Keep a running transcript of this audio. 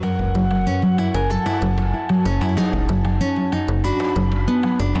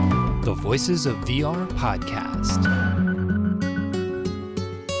Voices of VR podcast.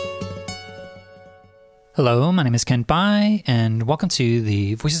 Hello, my name is Kent Bai, and welcome to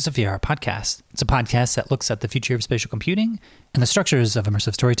the Voices of VR podcast. It's a podcast that looks at the future of spatial computing and the structures of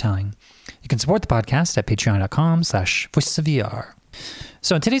immersive storytelling. You can support the podcast at patreon.com/voicesofvr.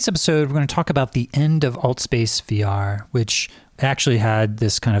 So in today's episode, we're going to talk about the end of AltspaceVR, which actually had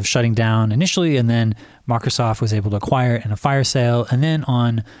this kind of shutting down initially, and then Microsoft was able to acquire it in a fire sale. And then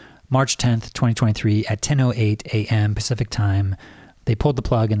on March 10th, 2023 at 10:08 a.m. Pacific time, they pulled the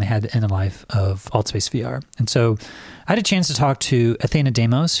plug and they had to end the life of AltspaceVR. And so I had a chance to talk to Athena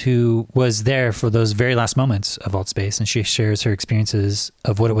Demos, who was there for those very last moments of AltSpace, and she shares her experiences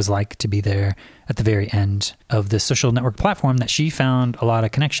of what it was like to be there at the very end of this social network platform that she found a lot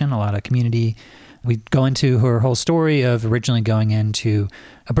of connection, a lot of community. We go into her whole story of originally going into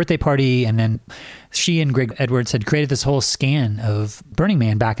a birthday party, and then she and Greg Edwards had created this whole scan of Burning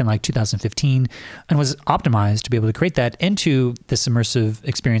Man back in like 2015 and was optimized to be able to create that into this immersive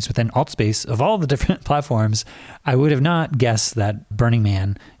experience within AltSpace of all the different platforms. I would have not guessed that Burning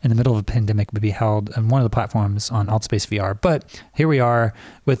Man in the middle of a pandemic would be held on one of the platforms on AltspaceVR. But here we are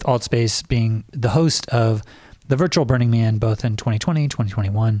with AltSpace being the host of the virtual Burning Man, both in 2020,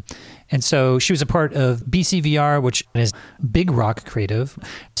 2021. And so she was a part of BCRvr, which is Big Rock Creative.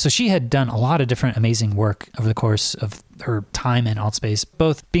 So she had done a lot of different amazing work over the course of her time in AltSpace,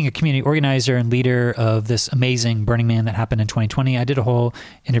 both being a community organizer and leader of this amazing Burning Man that happened in 2020. I did a whole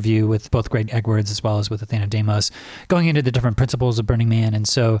interview with both Greg Edwards as well as with Athena Demos, going into the different principles of Burning Man. And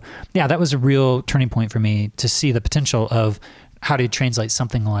so, yeah, that was a real turning point for me to see the potential of how to translate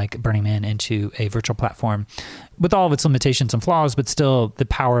something like Burning Man into a virtual platform with all of its limitations and flaws, but still the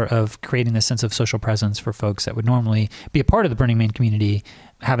power of creating this sense of social presence for folks that would normally be a part of the Burning Man community,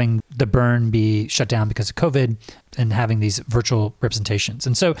 having the burn be shut down because of COVID and having these virtual representations.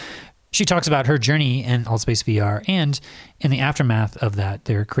 And so she talks about her journey in AltspaceVR, and in the aftermath of that,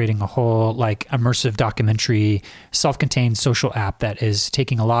 they're creating a whole like immersive documentary, self-contained social app that is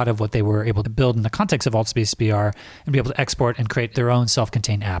taking a lot of what they were able to build in the context of AltspaceVR and be able to export and create their own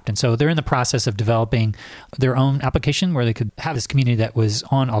self-contained app. And so they're in the process of developing their own application where they could have this community that was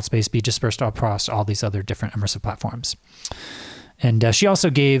on AltSpace be dispersed across all these other different immersive platforms. And she also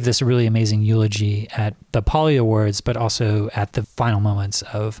gave this really amazing eulogy at the Poly Awards, but also at the final moments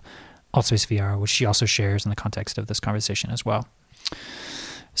of AltspaceVR, which she also shares in the context of this conversation as well.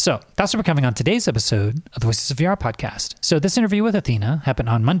 So that's what we're covering on today's episode of the Voices of VR podcast. So this interview with Athena happened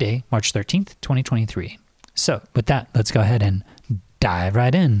on Monday, March 13th, 2023. So with that, let's go ahead and dive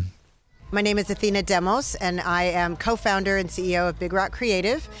right in. My name is Athena Demos, and I am co-founder and CEO of Big Rock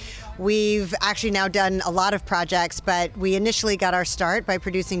Creative. We've actually now done a lot of projects, but we initially got our start by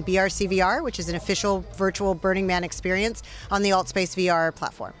producing BCRvr, which is an official virtual Burning Man experience on the AltspaceVR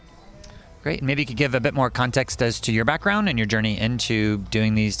platform. Great. And maybe you could give a bit more context as to your background and your journey into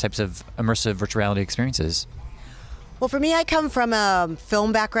doing these types of immersive virtual reality experiences. Well, for me, I come from a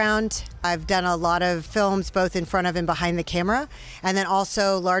film background. I've done a lot of films both in front of and behind the camera, and then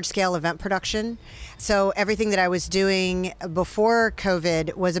also large-scale event production. So everything that I was doing before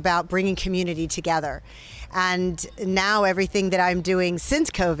COVID was about bringing community together. And now everything that I'm doing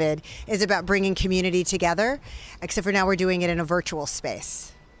since COVID is about bringing community together, except for now we're doing it in a virtual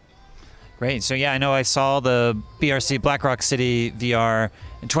space. Great. So yeah, I know I saw the BRC Black Rock City VR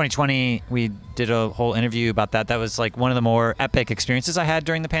in 2020. We did a whole interview about that. That was like one of the more epic experiences I had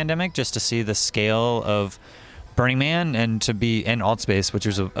during the pandemic, just to see the scale of Burning Man and to be in AltSpace, which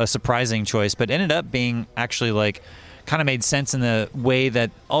was a surprising choice, but ended up being actually like kind of made sense in the way that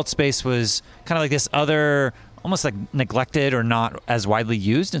AltSpace was kind of like this other almost like neglected or not as widely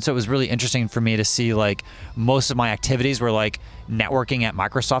used. And so it was really interesting for me to see like most of my activities were like networking at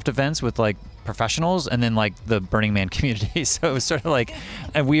Microsoft events with like professionals and then like the Burning Man community. So it was sort of like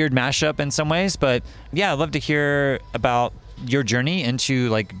a weird mashup in some ways. But yeah, I'd love to hear about your journey into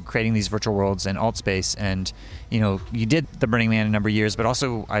like creating these virtual worlds in AltSpace. And you know, you did the Burning Man a number of years, but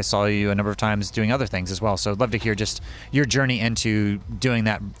also I saw you a number of times doing other things as well. So I'd love to hear just your journey into doing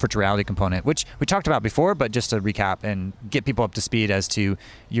that virtual reality component, which we talked about before, but just to recap and get people up to speed as to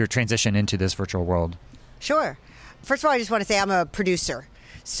your transition into this virtual world. Sure. First of all, I just want to say I'm a producer.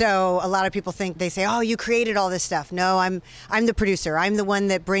 So a lot of people think, they say, oh, you created all this stuff. No, I'm the producer. I'm the one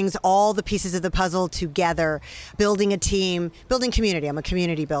that brings all the pieces of the puzzle together, building a team, building community. I'm a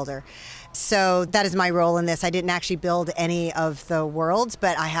community builder. So that is my role in this. I didn't actually build any of the worlds,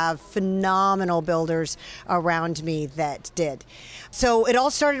 but I have phenomenal builders around me that did. So it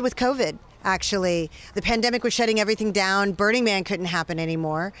all started with COVID. actually. The pandemic was shutting everything down. Burning Man couldn't happen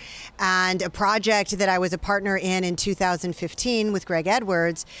anymore. And a project that I was a partner in 2015 with Greg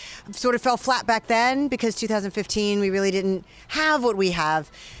Edwards sort of fell flat back then because 2015 we really didn't have what we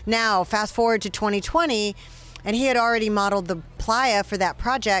have now. Fast forward to 2020, and he had already modeled the playa for that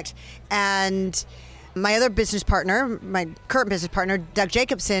project. And my other business partner, my current business partner, Doug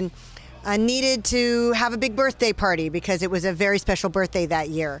Jacobson, needed to have a big birthday party because it was a very special birthday that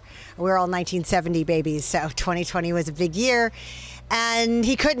year. We were all 1970 babies, so 2020 was a big year. And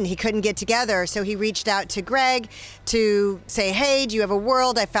he couldn't get together. So he reached out to Greg to say, hey, do you have a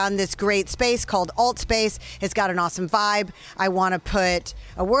world? I found this great space called AltSpace. It's got an awesome vibe. I want to put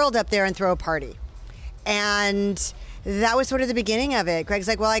a world up there and throw a party. And that was sort of the beginning of it. Greg's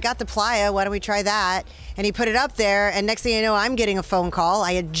like, well, I got the playa. Why don't we try that? And he put it up there. And next thing you know, I'm getting a phone call.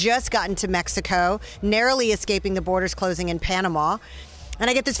 I had just gotten to Mexico, narrowly escaping the borders closing in Panama. And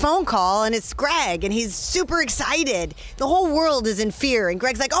I get this phone call, and it's Greg, and he's super excited. The whole world is in fear. And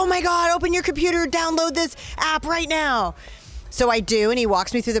Greg's like, oh my God, open your computer, download this app right now. So I do, and he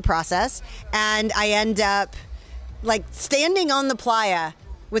walks me through the process. And I end up like standing on the playa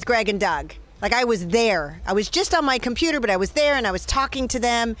with Greg and Doug. Like I was there. I was just on my computer, but I was there and I was talking to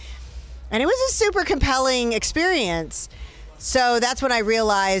them. And it was a super compelling experience. So that's when I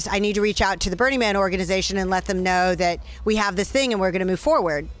realized I need to reach out to the Burning Man organization and let them know that we have this thing and we're going to move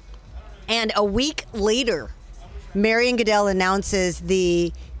forward. And a week later, Marion Goodell announces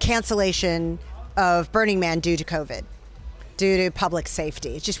the cancellation of Burning Man due to COVID, due to public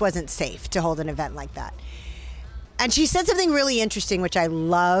safety. It just wasn't safe to hold an event like that. And she said something really interesting, which I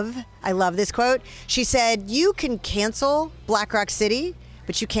love. I love this quote. She said, you can cancel Black Rock City,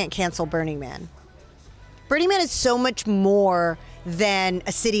 but you can't cancel Burning Man. Burning Man is so much more than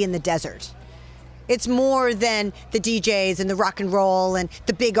a city in the desert. It's more than the DJs and the rock and roll and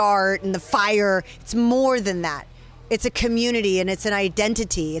the big art and the fire. It's more than that. It's a community and it's an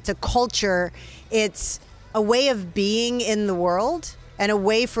identity. It's a culture. It's a way of being in the world and a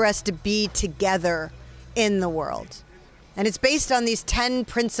way for us to be together in the world. And it's based on these 10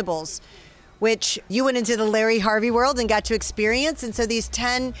 principles, which you went into the Larry Harvey world and got to experience. And so these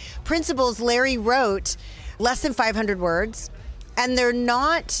 10 principles Larry wrote less than 500 words, and they're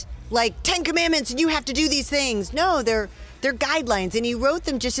not like 10 commandments and you have to do these things. No, they're guidelines. And he wrote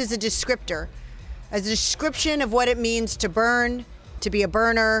them just as a descriptor, as a description of what it means to burn, to be a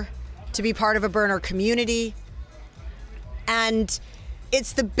burner, to be part of a burner community. And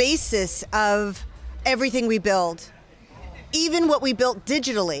it's the basis of everything we build, even what we built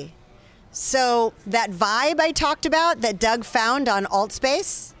digitally. So that vibe I talked about that Doug found on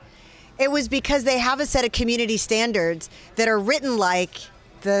AltSpace, it was because they have a set of community standards that are written like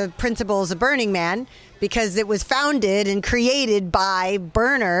the principles of Burning Man, because it was founded and created by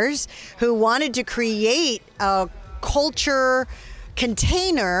burners who wanted to create a culture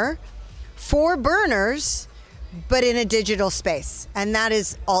container for burners, but in a digital space, and that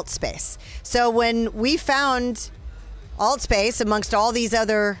is AltSpace. So when we found AltSpace amongst all these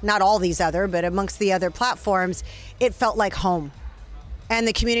other, not all these other, but amongst the other platforms, it felt like home. And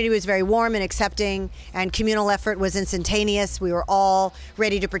the community was very warm and accepting, and communal effort was instantaneous. We were all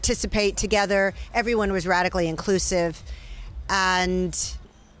ready to participate together. Everyone was radically inclusive. And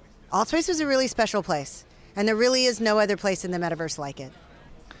AltSpace was a really special place. And there really is no other place in the metaverse like it.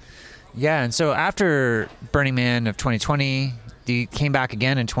 Yeah, and so after Burning Man of 2020, you came back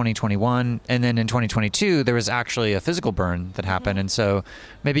again in 2021, and then in 2022, there was actually a physical burn that happened. And so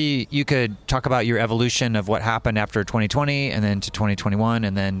maybe you could talk about your evolution of what happened after 2020 and then to 2021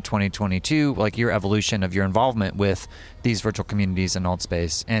 and then 2022, like your evolution of your involvement with these virtual communities in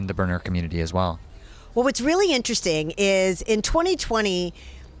AltSpace and the burner community as well. Well, what's really interesting is in 2020,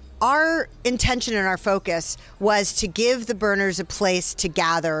 our intention and our focus was to give the burners a place to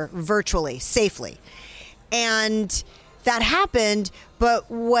gather virtually, safely. And that happened,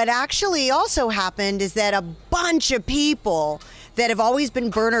 but what actually also happened is that a bunch of people that have always been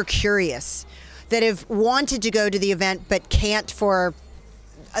burner curious, that have wanted to go to the event but can't for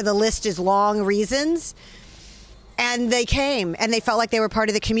the list is long reasons, and they came and they felt like they were part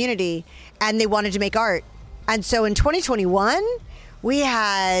of the community and they wanted to make art. And so in 2021, we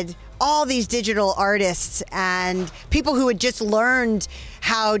had all these digital artists and people who had just learned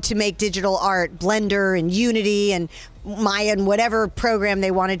how to make digital art, Blender and Unity and Maya and whatever program they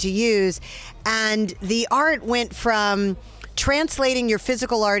wanted to use. And the art went from translating your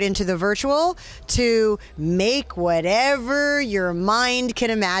physical art into the virtual to make whatever your mind can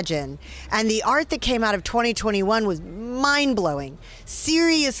imagine. And the art that came out of 2021 was mind-blowing.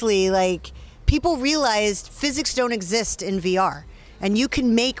 Seriously, like, people realized physics don't exist in VR. and you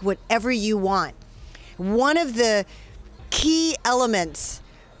can make whatever you want. One of the key elements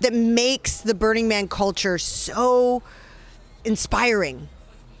that makes the Burning Man culture so inspiring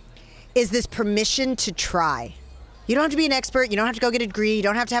is this permission to try. You don't have to be an expert. You don't have to go get a degree. You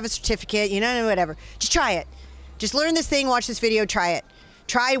don't have to have a certificate. You know, whatever. Just try it. Just learn this thing, watch this video, try it.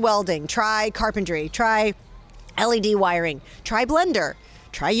 Try welding, try carpentry, try LED wiring, try Blender,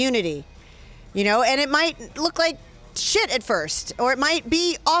 try Unity. You know, and it might look like shit at first, or it might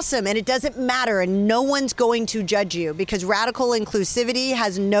be awesome, and it doesn't matter, and no one's going to judge you because radical inclusivity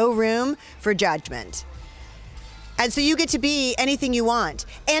has no room for judgment. And so you get to be anything you want.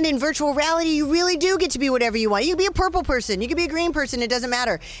 And in virtual reality, you really do get to be whatever you want. You can be a purple person. You can be a green person. It doesn't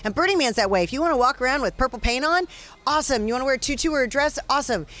matter. And Burning Man's that way. If you want to walk around with purple paint on, awesome. You want to wear a tutu or a dress,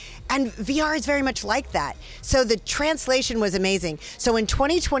 awesome. And VR is very much like that. So the translation was amazing. So in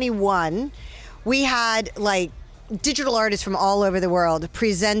 2021, we had like digital artists from all over the world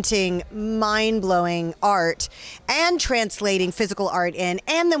presenting mind-blowing art and translating physical art in.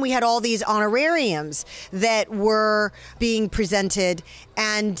 And then we had all these honorariums that were being presented,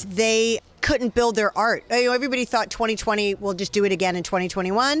 and they couldn't build their art. You know, everybody thought 2020, we'll just do it again in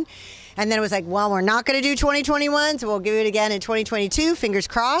 2021. And then it was like, well, we're not going to do 2021, so we'll do it again in 2022, fingers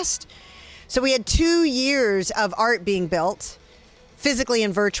crossed. So we had 2 years of art being built, physically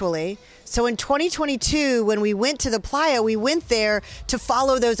and virtually. So in 2022, when we went to the Playa, we went there to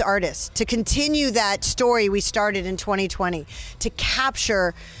follow those artists, to continue that story we started in 2020, to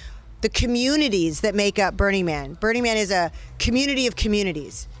capture the communities that make up Burning Man. Burning Man is a community of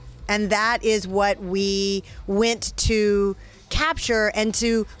communities, and that is what we went to capture and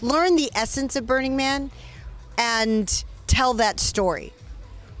to learn the essence of Burning Man and tell that story.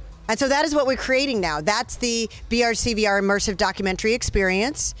 And so that is what we're creating now. That's the BCRvr Immersive documentary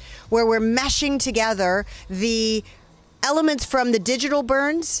experience, where we're meshing together the elements from the digital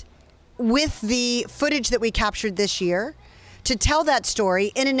burns with the footage that we captured this year to tell that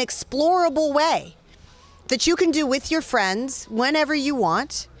story in an explorable way that you can do with your friends whenever you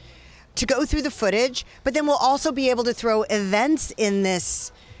want, to go through the footage, but then we'll also be able to throw events in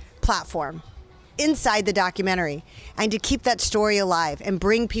this platform inside the documentary, and to keep that story alive and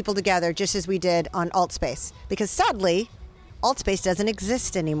bring people together just as we did on AltSpace. Because sadly, AltSpace doesn't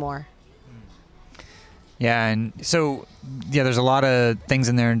exist anymore. Yeah, and so, yeah, there's a lot of things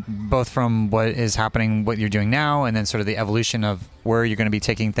in there, both from what is happening, what you're doing now, and then sort of the evolution of where you're going to be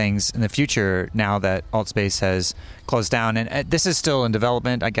taking things in the future now that AltSpace has closed down. And this is still in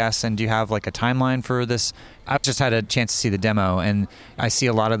development, I guess, and do you have like a timeline for this? I've just had a chance to see the demo, and I see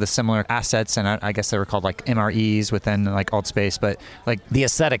a lot of the similar assets, and I guess they were called like MREs within like AltSpace, but like the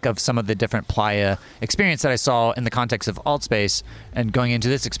aesthetic of some of the different Playa experience that I saw in the context of AltSpace and going into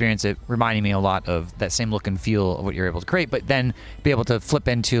this experience, it reminded me a lot of that same look and feel of what you're able to create, but then be able to flip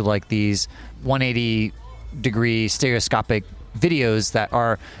into like these 180-degree stereoscopic videos that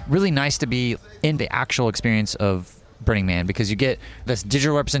are really nice to be in the actual experience of Burning Man, because you get this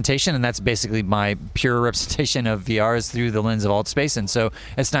digital representation, and that's basically my pure representation of VRs through the lens of AltSpace. And so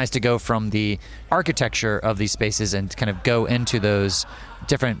it's nice to go from the architecture of these spaces and kind of go into those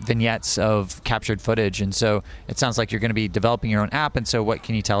different vignettes of captured footage. And so it sounds like you're going to be developing your own app. And so what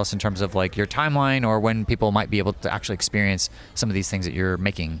can you tell us in terms of like your timeline, or when people might be able to actually experience some of these things that you're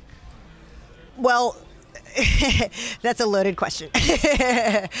making? Well, that's a loaded question.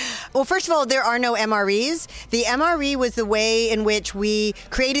 Well, first of all, there are no MREs. The MRE was the way in which we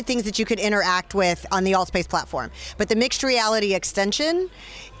created things that you could interact with on the AltSpace platform. But the mixed reality extension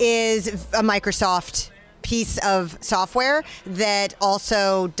is a Microsoft piece of software that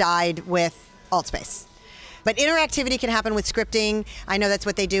also died with AltSpace. But interactivity can happen with scripting. I know that's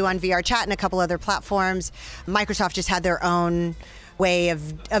what they do on VR Chat and a couple other platforms. Microsoft just had their own way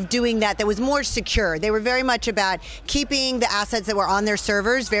of doing that was more secure. They were very much about keeping the assets that were on their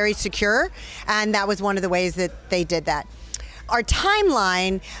servers very secure, and that was one of the ways that they did that. Our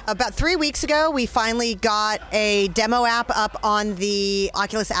timeline, about 3 weeks ago, we finally got a demo app up on the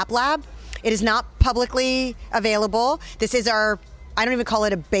Oculus App Lab. It is not publicly available. This is our, I don't even call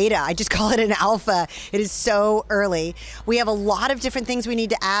it a beta. I just call it an alpha. It is so early. We have a lot of different things we need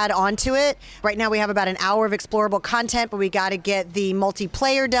to add onto it. Right now we have about an hour of explorable content, but we got to get the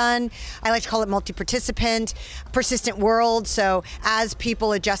multiplayer done. I like to call it multi-participant, persistent world. So as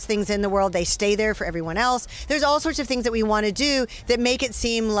people adjust things in the world, they stay there for everyone else. There's all sorts of things that we want to do that make it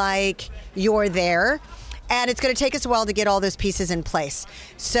seem like you're there. And it's going to take us a while to get all those pieces in place.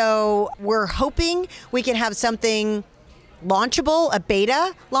 So we're hoping we can have something launchable, a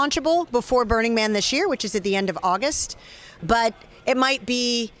beta launchable before Burning Man this year, which is at the end of August. But it might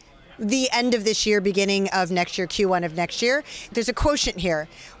be the end of this year, beginning of next year, Q1 of next year. There's a quotient here,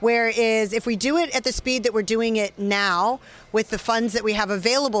 whereas if we do it at the speed that we're doing it now with the funds that we have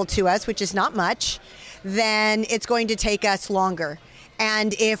available to us, which is not much, then it's going to take us longer.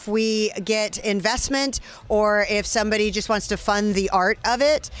 And if we get investment or if somebody just wants to fund the art of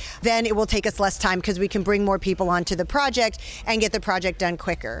it, then it will take us less time because we can bring more people onto the project and get the project done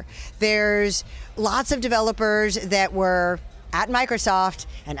quicker. There's lots of developers that were at Microsoft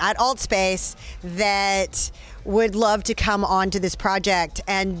and at AltSpace that would love to come onto this project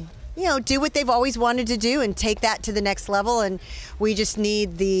and do what they've always wanted to do and take that to the next level. And we just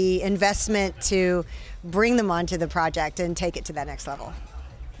need the investment to bring them onto the project and take it to that next level.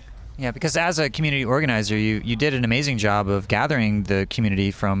 Yeah, because as a community organizer, you did an amazing job of gathering the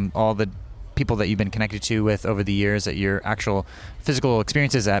community from all the people that you've been connected to with over the years at your actual physical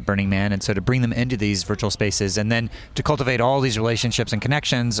experiences at Burning Man, and so to bring them into these virtual spaces and then to cultivate all these relationships and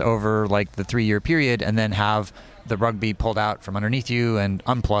connections over like the 3-year period, and then have the rug be pulled out from underneath you and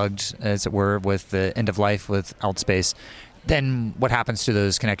unplugged, as it were, with the end of life with AltSpace. Then what happens to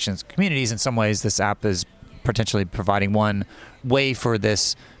those connections, communities? In some ways, this app is potentially providing one way for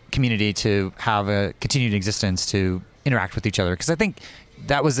this community to have a continued existence, to interact with each other. Because I think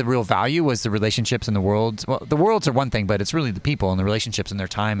that was the real value, was the relationships in the world. Well, the worlds are one thing, but it's really the people and the relationships and their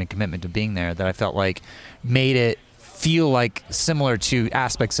time and commitment to being there that I felt like made it feel like similar to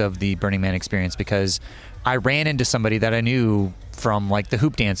aspects of the Burning Man experience, because I ran into somebody that I knew from like the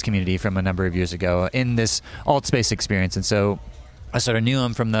hoop dance community from a number of years ago in this AltSpace experience. And so I sort of knew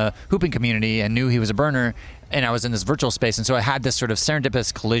him from the hooping community and knew he was a burner, and I was in this virtual space. And so I had this sort of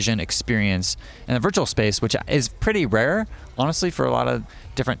serendipitous collision experience in a virtual space, which is pretty rare, honestly, for a lot of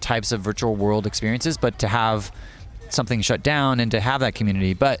different types of virtual world experiences, but to have something shut down and to have that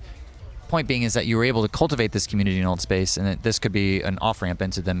community. But point being is that you were able to cultivate this community in AltSpace, and that this could be an off-ramp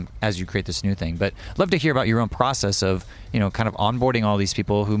into them as you create this new thing. But I'd love to hear about your own process of, kind of onboarding all these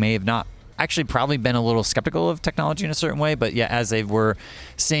people who may have not actually probably been a little skeptical of technology in a certain way, but yeah, as they were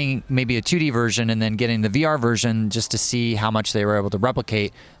seeing maybe a 2D version and then getting the VR version, just to see how much they were able to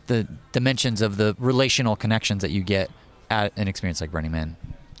replicate the dimensions of the relational connections that you get at an experience like Burning Man.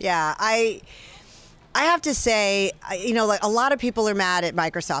 Yeah, I have to say, like a lot of people are mad at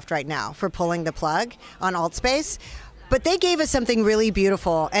Microsoft right now for pulling the plug on AltSpace, but they gave us something really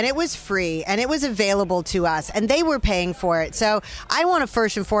beautiful, and it was free, and it was available to us, and they were paying for it. So I want to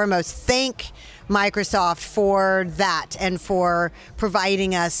first and foremost thank Microsoft for that and for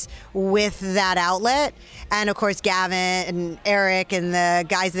providing us with that outlet. And of course, Gavin and Eric and the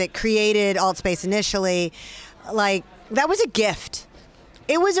guys that created AltSpace initially, like, that was a gift.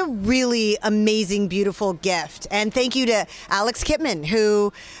 It was a really amazing, beautiful gift. And thank you to Alex Kipman,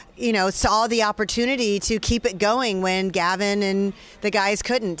 who, saw the opportunity to keep it going when Gavin and the guys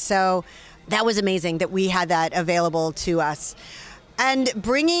couldn't. So that was amazing that we had that available to us. And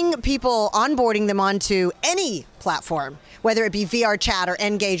bringing people, onboarding them onto any platform, whether it be VR chat or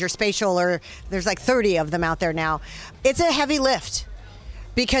Engage or Spatial, or there's like 30 of them out there now, it's a heavy lift.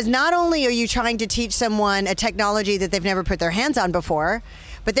 Because not only are you trying to teach someone a technology that they've never put their hands on before,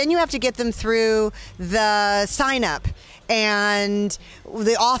 but then you have to get them through the sign up and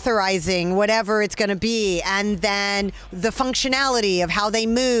the authorizing, whatever it's going to be, and then the functionality of how they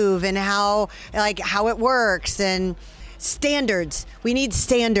move and how it works, and standards. We need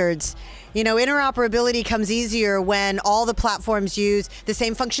standards. Interoperability comes easier when all the platforms use the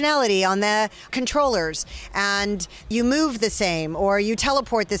same functionality on the controllers, and you move the same or you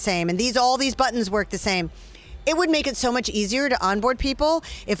teleport the same, and all these buttons work the same. It would make it so much easier to onboard people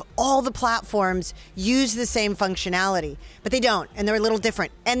if all the platforms use the same functionality, but they don't, and they're a little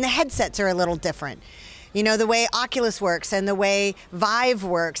different, and the headsets are a little different. The way Oculus works, and the way Vive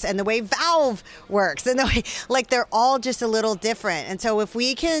works, and the way Valve works, and the way, they're all just a little different. And so if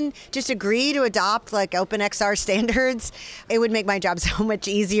we can just agree to adopt OpenXR standards, it would make my job so much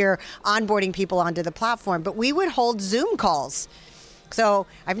easier onboarding people onto the platform. But we would hold Zoom calls. So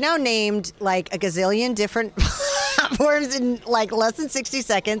I've now named a gazillion different platforms in less than 60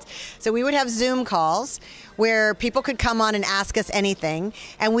 seconds. So we would have Zoom calls where people could come on and ask us anything,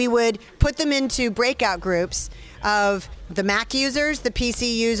 and we would put them into breakout groups of the Mac users, the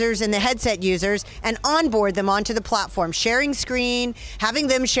PC users, and the headset users, and onboard them onto the platform, sharing screen, having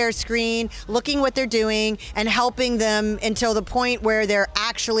them share screen, looking what they're doing, and helping them until the point where they're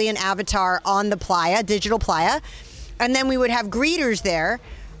actually an avatar on the Playa, digital Playa. And then we would have greeters there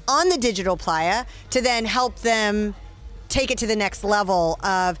on the digital Playa to then help them take it to the next level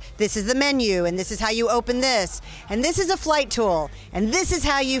of this is the menu, and this is how you open this, and this is a flight tool, and this is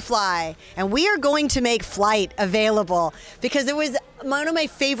how you fly. And we are going to make flight available, because it was one of my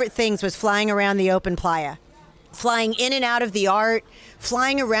favorite things was flying around the open playa, flying in and out of the art,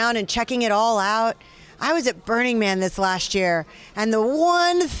 flying around and checking it all out. I was at Burning Man this last year, and the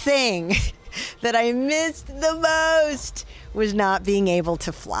one thing that I missed the most was not being able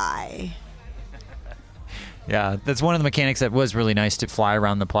to fly. Yeah, that's one of the mechanics that was really nice, to fly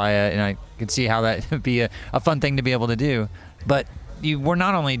around the playa, and I could see how that would be a fun thing to be able to do. But you were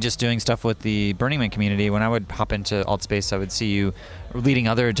not only just doing stuff with the Burning Man community. When I would hop into AltSpace, I would see you leading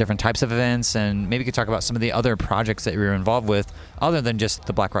other different types of events, and maybe you could talk about some of the other projects that you were involved with other than just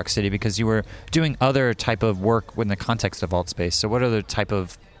the Black Rock City, because you were doing other type of work within the context of AltSpace. So what other type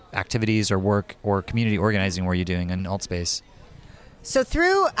of activities or work or community organizing were you doing in AltSpace? So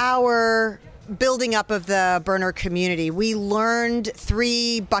through our building up of the burner community, we learned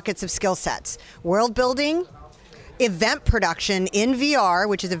 3 buckets of skill sets: world building, event production in VR,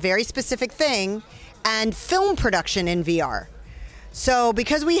 which is a very specific thing, and film production in VR. So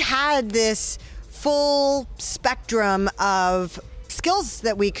because we had this full spectrum of skills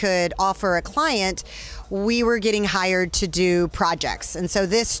that we could offer a client, we were getting hired to do projects. And so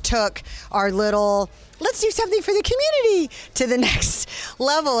this took our little, let's do something for the community, to the next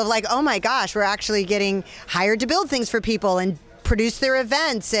level of like, oh my gosh, we're actually getting hired to build things for people and produce their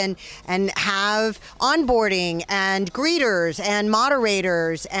events and have onboarding and greeters and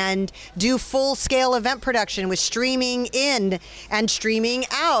moderators and do full-scale event production with streaming in and streaming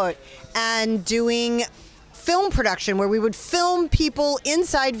out, and doing film production where we would film people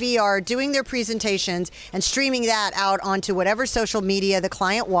inside VR doing their presentations and streaming that out onto whatever social media the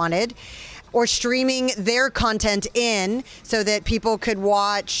client wanted, or streaming their content in so that people could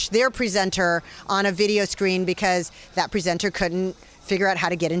watch their presenter on a video screen because that presenter couldn't figure out how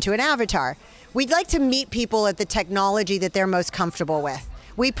to get into an avatar. We'd like to meet people at the technology that they're most comfortable with.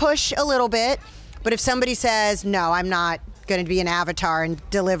 We push a little bit, but if somebody says, no, I'm not going to be an avatar and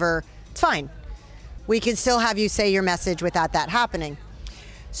deliver, it's fine. We can still have you say your message without that happening.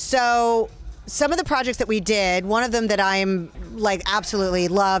 So some of the projects that we did, one of them that I'm like absolutely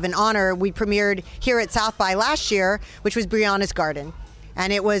love and honor, we premiered here at South by last year, which was Brianna's Garden.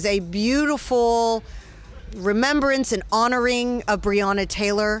 And it was a beautiful remembrance and honoring of Breonna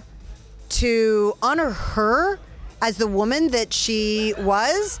Taylor, to honor her as the woman that she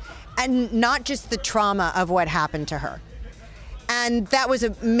was, and not just the trauma of what happened to her. And that was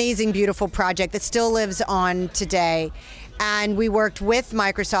an amazing, beautiful project that still lives on today. And we worked with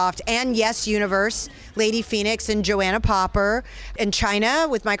Microsoft and Yes Universe, Lady Phoenix and Joanna Popper, and China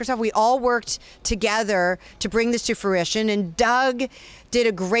with Microsoft. We all worked together to bring this to fruition. And Doug did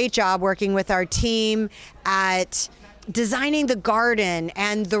a great job working with our team at designing the garden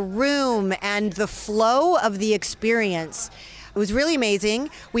and the room and the flow of the experience. It was really amazing.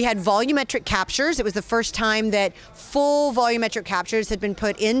 We had volumetric captures. It was the first time that full volumetric captures had been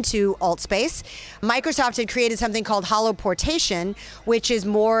put into AltSpace. Microsoft had created something called holoportation, which is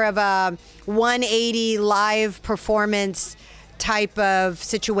more of a 180 live performance type of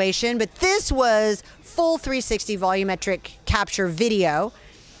situation. But this was full 360 volumetric capture video.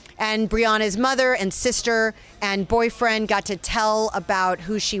 And Brianna's mother and sister and boyfriend got to tell about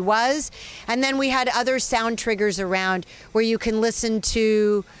who she was. And then we had other sound triggers around where you can listen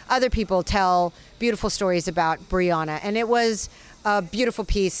to other people tell beautiful stories about Brianna. And it was a beautiful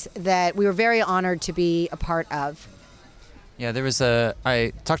piece that we were very honored to be a part of. Yeah,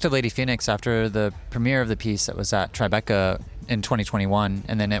 I talked to Lady Phoenix after the premiere of the piece that was at Tribeca in 2021,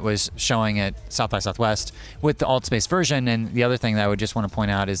 and then it was showing at South by Southwest with the AltSpace version. And the other thing that I would just want to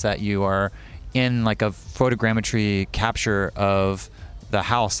point out is that you are in like a photogrammetry capture of the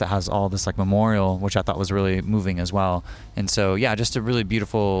house that has all this like memorial, which I thought was really moving as well. And so, yeah, just a really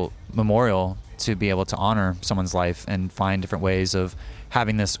beautiful memorial to be able to honor someone's life and find different ways of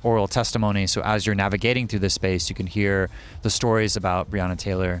having this oral testimony. So as you're navigating through this space, you can hear the stories about Breonna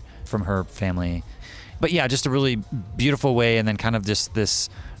Taylor from her family. But yeah, just a really beautiful way. And then kind of just this,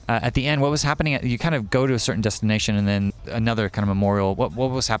 at the end, what was happening? You kind of go to a certain destination and then another kind of memorial. What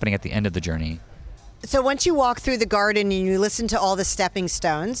was happening at the end of the journey? So once you walk through the garden and you listen to all the stepping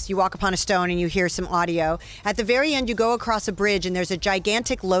stones, you walk upon a stone and you hear some audio. At the very end, you go across a bridge and there's a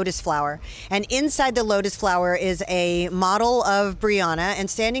gigantic lotus flower. And inside the lotus flower is a model of Brianna,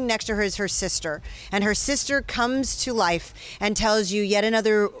 and standing next to her is her sister. And her sister comes to life and tells you yet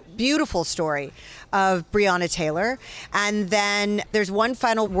another beautiful story of Breonna Taylor. And then there's one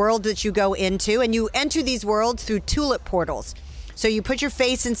final world that you go into, and you enter these worlds through tulip portals. So you put your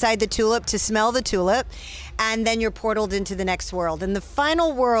face inside the tulip to smell the tulip, and then you're portaled into the next world. And the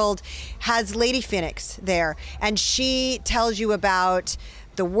final world has Lady Phoenix there, and she tells you about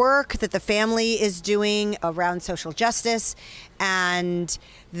the work that the family is doing around social justice and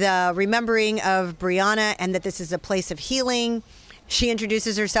the remembering of Brianna, and that this is a place of healing. She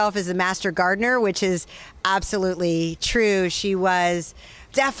introduces herself as the master gardener, which is absolutely true. She was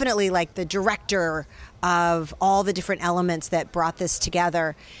definitely like the director of all the different elements that brought this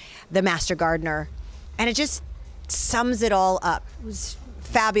together, the master gardener. And it just sums it all up. It was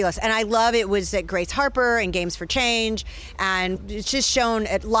fabulous. And I love it was at Grace Harper and Games for Change, and it's just shown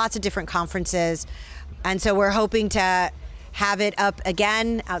at lots of different conferences. And so we're hoping to have it up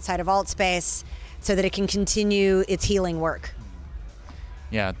again outside of AltSpace so that it can continue its healing work.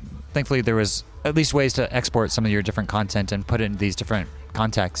 Yeah, thankfully there was at least ways to export some of your different content and put it in these different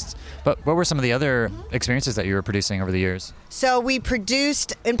contexts. But what were some of the other experiences that you were producing over the years? So we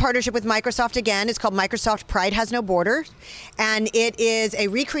produced in partnership with Microsoft again. It's called Microsoft Pride Has No Border. And it is a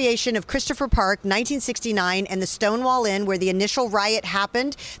recreation of Christopher Park, 1969, and the Stonewall Inn, where the initial riot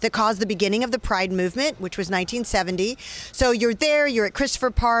happened that caused the beginning of the Pride movement, which was 1970. So you're there, you're at Christopher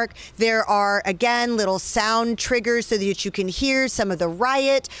Park. There are, again, little sound triggers so that you can hear some of the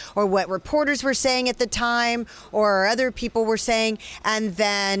riot or what reporters were saying at the time or other people were saying. And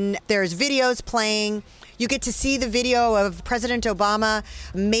then there's videos playing. You get to see the video of President Obama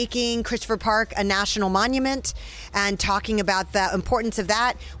making Christopher Park a national monument and talking about the importance of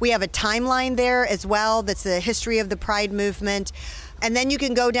that. We have a timeline there as well that's the history of the Pride movement. And then you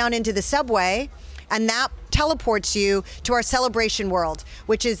can go down into the subway, and that teleports you to our celebration world,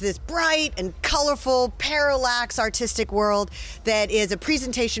 which is this bright and colorful, parallax artistic world that is a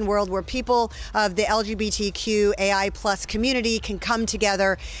presentation world where people of the LGBTQ AI plus community can come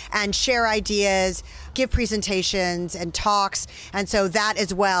together and share ideas, give presentations and talks. And so that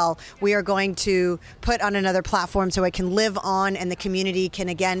as well, we are going to put on another platform so it can live on and the community can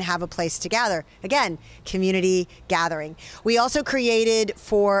again have a place to gather. Again, community gathering. We also created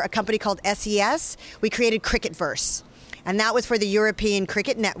for a company called SES, we created Cricketverse. And that was for the European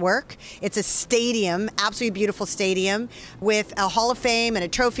Cricket Network. It's a stadium, absolutely beautiful stadium, with a Hall of Fame and a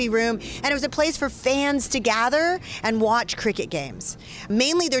trophy room. And it was a place for fans to gather and watch cricket games.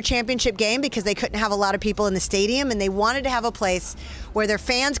 Mainly their championship game, because they couldn't have a lot of people in the stadium, and they wanted to have a place where their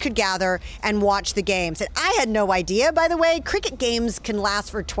fans could gather and watch the games. And I had no idea, by the way, cricket games can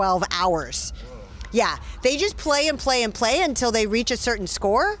last for 12 hours. Yeah, they just play and play and play until they reach a certain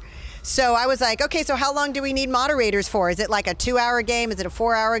score. So I was like, okay, so how long do we need moderators for? Is it like a 2-hour game? Is it a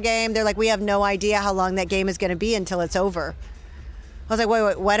 4-hour game? They're like, we have no idea how long that game is going to be until it's over. I was like,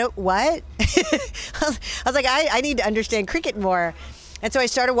 wait, what? I was like, I need to understand cricket more. And so I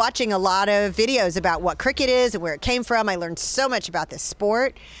started watching a lot of videos about what cricket is and where it came from. I learned so much about this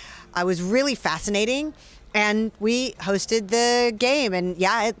sport. It was really fascinating. And we hosted the game, and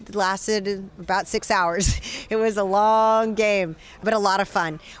yeah, it lasted about 6 hours. It was a long game, but a lot of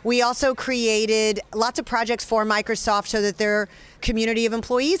fun. We also created lots of projects for Microsoft so that their community of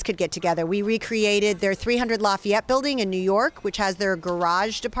employees could get together. We recreated their 300 Lafayette building in New York, which has their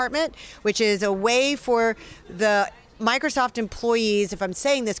garage department, which is a way for the Microsoft employees, if I'm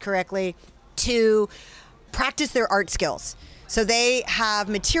saying this correctly, to practice their art skills. So they have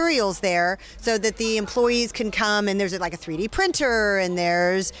materials there so that the employees can come, and there's like a 3D printer and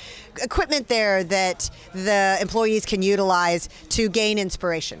there's equipment there that the employees can utilize to gain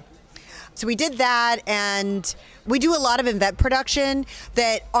inspiration. So we did that, and we do a lot of event production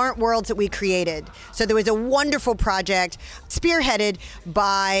that aren't worlds that we created. So there was a wonderful project spearheaded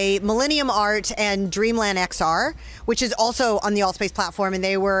by Millennium Art and Dreamland XR, which is also on the AltSpace platform, and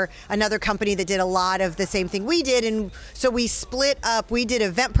they were another company that did a lot of the same thing we did. And so we split up. We did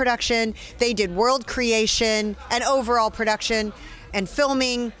event production, they did world creation and overall production and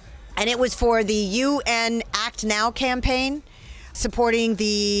filming, and it was for the UN Act Now campaign, supporting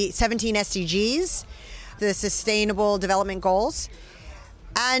the 17 SDGs, the Sustainable Development Goals.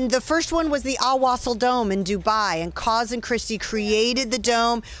 And the first one was the Al Wasl Dome in Dubai, and Cause and Christie created the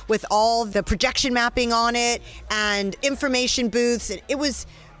dome with all the projection mapping on it and information booths. And it was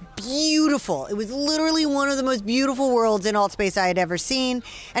beautiful. It was literally one of the most beautiful worlds in AltSpace I had ever seen,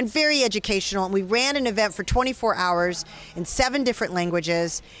 and very educational. And we ran an event for 24 hours in 7 different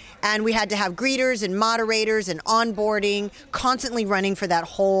languages. And we had to have greeters and moderators and onboarding constantly running for that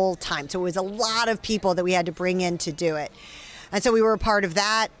whole time. So it was a lot of people that we had to bring in to do it. And so we were a part of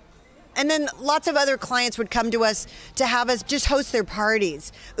that. And then lots of other clients would come to us to have us just host their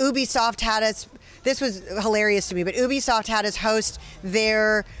parties. Ubisoft had us, this was hilarious to me, but Ubisoft had us host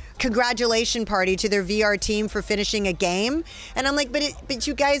their congratulation party to their VR team for finishing a game. And I'm like, but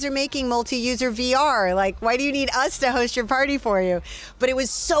you guys are making multi-user VR. Like, why do you need us to host your party for you? But it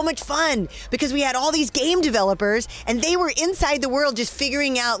was so much fun because we had all these game developers and they were inside the world just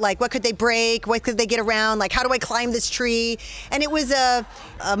figuring out, like, what could they break? What could they get around? Like, how do I climb this tree? And it was a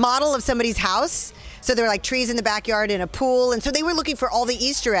model of somebody's house. So there were like trees in the backyard and a pool. And so they were looking for all the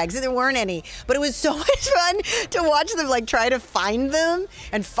Easter eggs and there weren't any. But it was so much fun to watch them like try to find them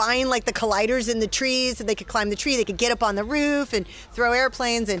and find like the colliders in the trees so they could climb the tree. They could get up on the roof and throw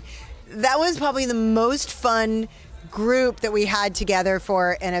airplanes. And that was probably the most fun group that we had together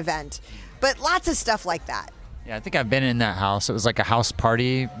for an event. But lots of stuff like that. Yeah, I think I've been in that house. It was like a house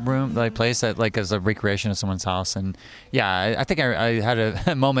party room, like place that like as a recreation of someone's house. And yeah, I think I had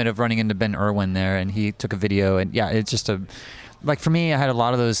a moment of running into Ben Irwin there, and he took a video. And yeah, it's just like for me, I had a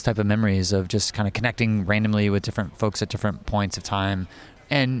lot of those type of memories of just kind of connecting randomly with different folks at different points of time.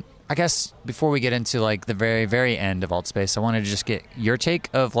 And I guess before we get into like the very, very end of AltSpace, I wanted to just get your take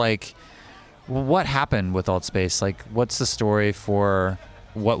of like what happened with AltSpace. Like, what's the story for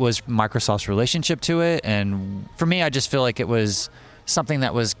what was Microsoft's relationship to it? And for me, I just feel like it was something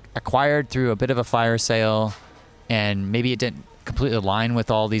that was acquired through a bit of a fire sale, and maybe it didn't completely align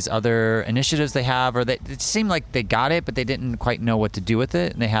with all these other initiatives they have, or it seemed like they got it, but they didn't quite know what to do with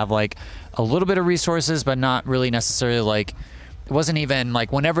it. And they have like a little bit of resources, but not really necessarily like, it wasn't even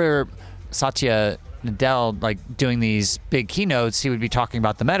like whenever Satya Nadella like doing these big keynotes, he would be talking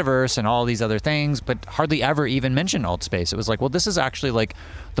about the metaverse and all these other things, but hardly ever even mention AltSpace. It was like, well, this is actually like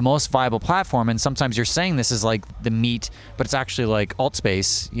the most viable platform, and sometimes you're saying this is like the meat, but it's actually like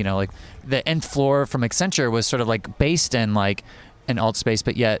AltSpace. You know, like the nth floor from Accenture was sort of like based in like an AltSpace,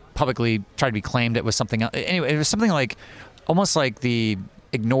 but yet publicly tried to be claimed it was something else. Anyway, it was something like almost like the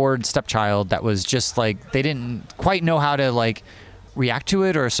ignored stepchild that was just like they didn't quite know how to like react to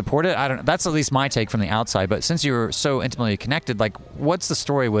it or support it. I don't know. That's at least my take from the outside. But since you were so intimately connected, like, what's the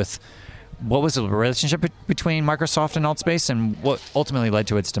story with what was the relationship between Microsoft and AltSpace, and what ultimately led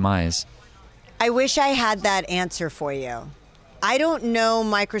to its demise? I wish I had that answer for you. I don't know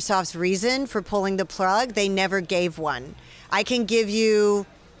Microsoft's reason for pulling the plug. They never gave one. I can give you,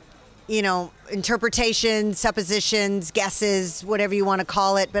 interpretations, suppositions, guesses, whatever you want to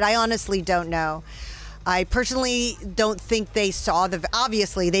call it, but I honestly don't know. I personally don't think they saw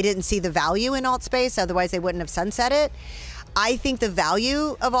obviously they didn't see the value in AltSpace, otherwise they wouldn't have sunset it. I think the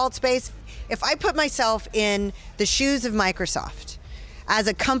value of AltSpace, if I put myself in the shoes of Microsoft as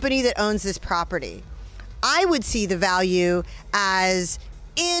a company that owns this property, I would see the value as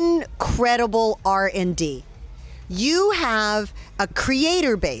incredible R&D. You have a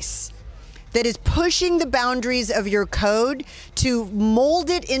creator base that is pushing the boundaries of your code to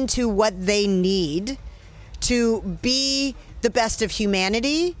mold it into what they need to be the best of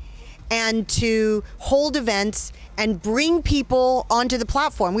humanity and to hold events and bring people onto the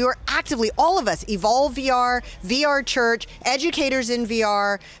platform. We were actively, all of us, Evolve VR, VR Church, Educators in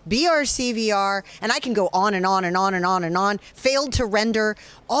VR, BCRvr, and I can go on and on and on and on and on, Failed to Render.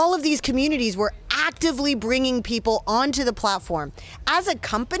 All of these communities were actively bringing people onto the platform. As a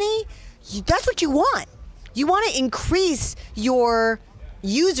company, that's what you want. You want to increase your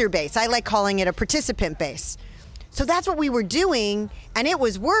user base. I like calling it a participant base. So that's what we were doing, and it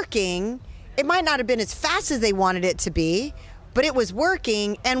was working. It might not have been as fast as they wanted it to be, but it was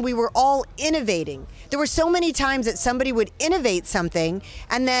working, and we were all innovating. There were so many times that somebody would innovate something,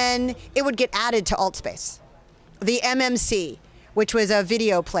 and then it would get added to AltSpace. The MMC, which was a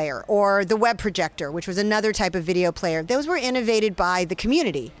video player, or the web projector, which was another type of video player. Those were innovated by the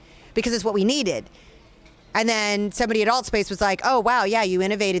community because it's what we needed. And then somebody at AltSpace was like, oh, wow, yeah, you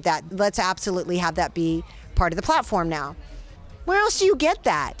innovated that. Let's absolutely have that be part of the platform now. Where else do you get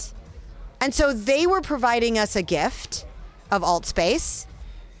that? And so they were providing us a gift of AltSpace,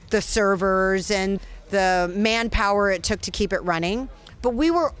 the servers and the manpower it took to keep it running. But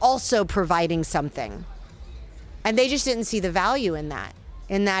we were also providing something. And they just didn't see the value in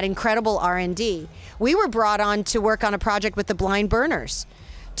that incredible R&D. We were brought on to work on a project with the blind burners,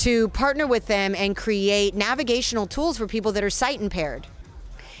 to partner with them and create navigational tools for people that are sight impaired.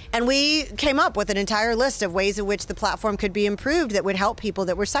 And we came up with an entire list of ways in which the platform could be improved that would help people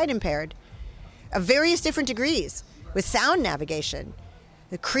that were sight impaired of various different degrees, with sound navigation,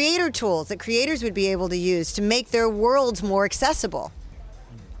 the creator tools that creators would be able to use to make their worlds more accessible.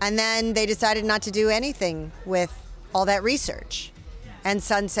 And then they decided not to do anything with all that research and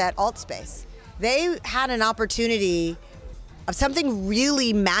sunset AltSpace. They had an opportunity of something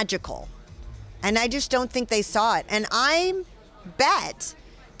really magical, and I just don't think they saw it. And I bet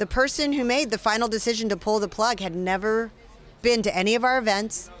the person who made the final decision to pull the plug had never been to any of our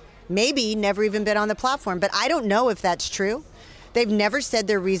events, maybe never even been on the platform. But I don't know if that's true. They've never said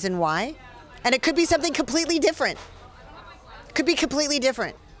their reason why. And it could be something completely different. Could be completely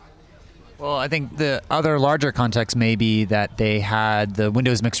different. Well, I think the other larger context may be that they had the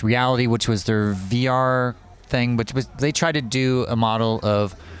Windows Mixed Reality, which was their VR thing, which was they tried to do a model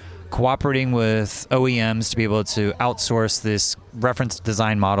of cooperating with OEMs to be able to outsource this reference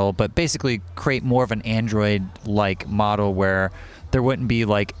design model, but basically create more of an Android-like model where there wouldn't be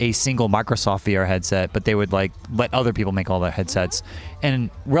like a single Microsoft VR headset, but they would like let other people make all the headsets. And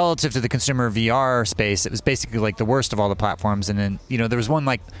relative to the consumer VR space, it was basically like the worst of all the platforms. And then, there was one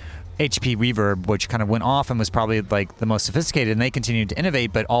like HP Reverb, which kind of went off and was probably like the most sophisticated, and they continued to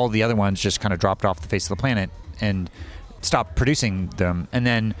innovate, but all the other ones just kind of dropped off the face of the planet and stopped producing them. And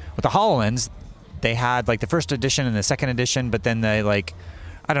then with the HoloLens, they had like the first edition and the second edition, but then they like,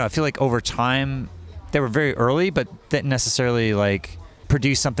 I don't know, I feel like over time they were very early, but didn't necessarily like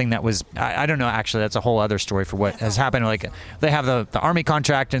produce something that was, I don't know, actually that's a whole other story for what has happened. Like they have the Army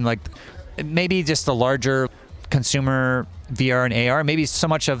contract, and like maybe just the larger consumer VR and AR, maybe so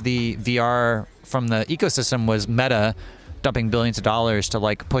much of the VR from the ecosystem was Meta dumping billions of dollars to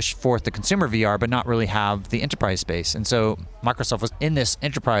like push forth the consumer VR, but not really have the enterprise space. And so Microsoft was in this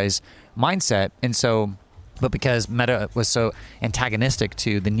enterprise mindset. And so, but because Meta was so antagonistic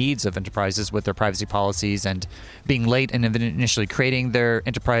to the needs of enterprises with their privacy policies and being late in initially creating their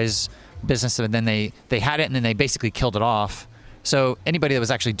enterprise business, and then they had it and then they basically killed it off. So anybody that was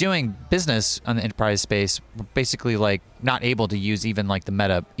actually doing business on the enterprise space were basically like not able to use even like the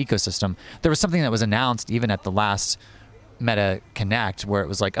Meta ecosystem. There was something that was announced even at the last Meta Connect where it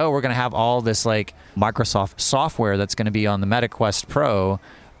was like, oh, we're going to have all this like Microsoft software that's going to be on the Meta Quest Pro.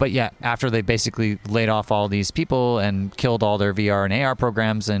 But yeah, after they basically laid off all these people and killed all their VR and AR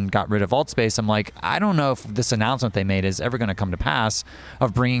programs and got rid of AltSpace, I'm like, I don't know if this announcement they made is ever going to come to pass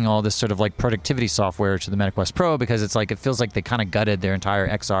of bringing all this sort of like productivity software to the Meta Quest Pro, because it's like, it feels like they kind of gutted their entire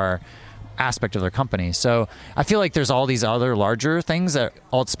XR aspect of their company. So I feel like there's all these other larger things that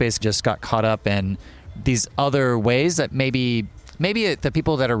AltSpace just got caught up in, these other ways that maybe the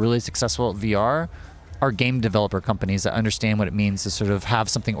people that are really successful at VR are game developer companies that understand what it means to sort of have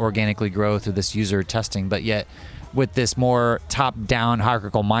something organically grow through this user testing, but yet with this more top-down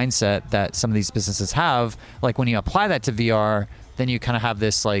hierarchical mindset that some of these businesses have, like when you apply that to VR, then you kind of have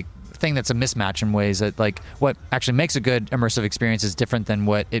this like thing that's a mismatch in ways that like what actually makes a good immersive experience is different than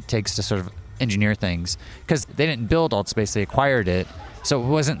what it takes to sort of engineer things, because they didn't build AltSpace, they acquired it. So it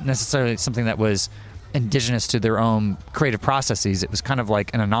wasn't necessarily something that was indigenous to their own creative processes. It was kind of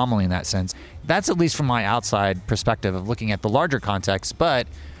like an anomaly in that sense. That's at least from my outside perspective of looking at the larger context, but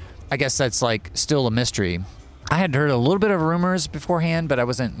I guess that's like still a mystery. I had heard a little bit of rumors beforehand, but I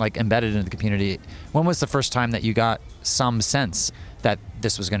wasn't like embedded in the community. When was the first time that you got some sense that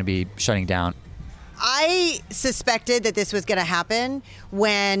this was going to be shutting down? I suspected that this was going to happen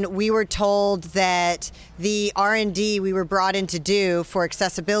when we were told that the R&D we were brought in to do for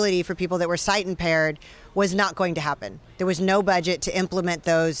accessibility for people that were sight impaired was not going to happen. There was no budget to implement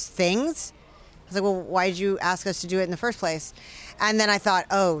those things. I was like, well, why did you ask us to do it in the first place? And then I thought,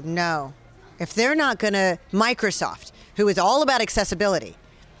 oh, no. If they're not going to, Microsoft, who is all about accessibility,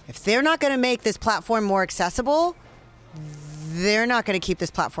 if they're not going to make this platform more accessible, they're not going to keep this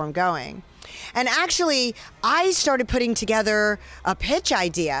platform going. And actually, I started putting together a pitch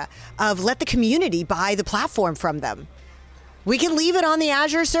idea of let the community buy the platform from them. We can leave it on the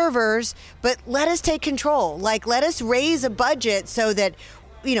Azure servers, but let us take control. Like, let us raise a budget so that,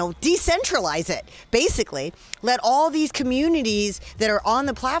 decentralize it, basically. Let all these communities that are on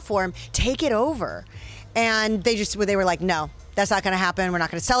the platform take it over. And they were like, no. That's not going to happen. We're not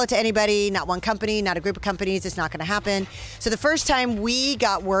going to sell it to anybody, not one company, not a group of companies. It's not going to happen. So the first time we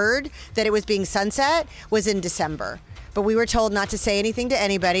got word that it was being sunset was in December. But we were told not to say anything to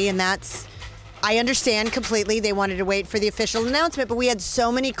anybody, and I understand completely. They wanted to wait for the official announcement, but we had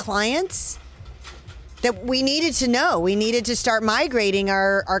so many clients that we needed to know. We needed to start migrating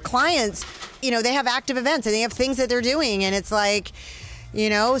our clients. They have active events, and they have things that they're doing, and it's like,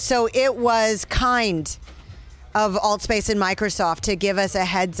 so it was kind of AltSpace and Microsoft to give us a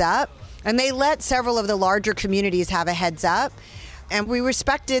heads up. And they let several of the larger communities have a heads up. And we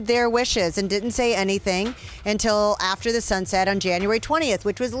respected their wishes and didn't say anything until after the sunset on January 20th,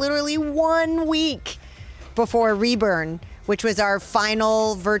 which was literally 1 week before Reburn, which was our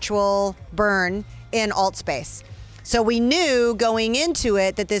final virtual burn in AltSpace. So we knew going into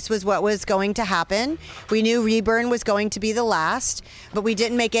it that this was what was going to happen. We knew Reburn was going to be the last, but we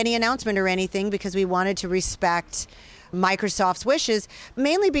didn't make any announcement or anything because we wanted to respect Microsoft's wishes,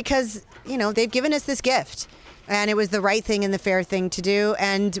 mainly because, they've given us this gift. And it was the right thing and the fair thing to do.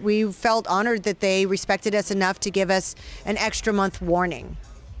 And we felt honored that they respected us enough to give us an extra month warning.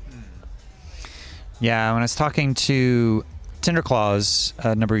 Yeah, when I was talking to Tinderclaws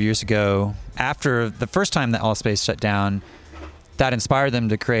a number of years ago, after the first time that AltSpace shut down, that inspired them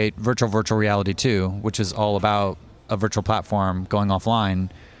to create virtual reality 2, which is all about a virtual platform going offline.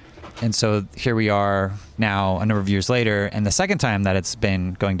 And so here we are now, a number of years later, and the second time that it's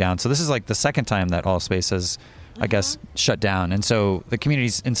been going down. So this is like the second time that AltSpace has, I guess, shut down. And so the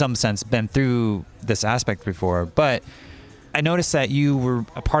community's, in some sense, been through this aspect before. But I noticed that you were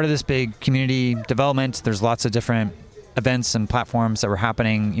a part of this big community development. There's lots of different events and platforms that were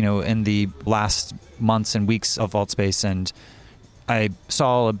happening, in the last months and weeks of AltSpace. And I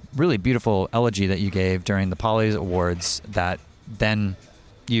saw a really beautiful elegy that you gave during the Polys Awards that then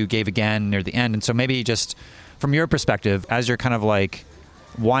you gave again near the end. And so maybe just from your perspective, as you're kind of like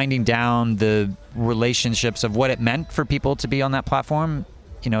winding down the relationships of what it meant for people to be on that platform,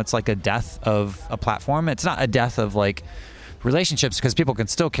 it's like a death of a platform. It's not a death of like relationships, because people can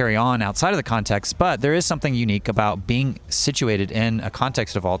still carry on outside of the context, but there is something unique about being situated in a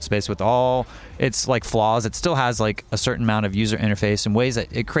context of AltSpace with all its like flaws. It still has like a certain amount of user interface and ways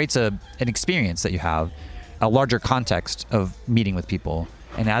that it creates an experience that you have, a larger context of meeting with people.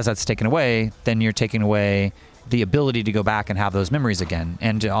 And as that's taken away, then you're taking away the ability to go back and have those memories again,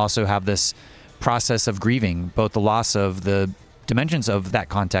 and to also have this process of grieving both the loss of the dimensions of that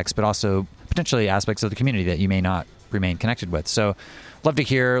context, but also potentially aspects of the community that you may not remain connected with. So love to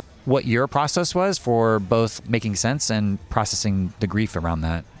hear what your process was for both making sense and processing the grief around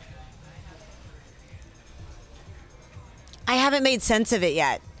that. I haven't made sense of it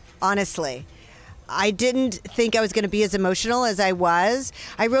yet, honestly. I didn't think I was going to be as emotional as I was.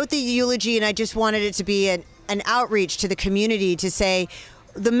 I wrote the eulogy and I just wanted it to be an outreach to the community to say,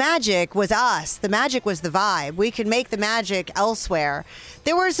 the magic was us. The magic was the vibe. We could make the magic elsewhere.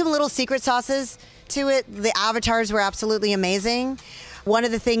 There were some little secret sauces to it. The avatars were absolutely amazing. One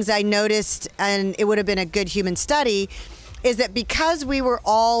of the things I noticed, and it would have been a good human study, is that because we were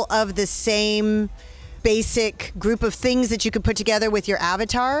all of the same basic group of things that you could put together with your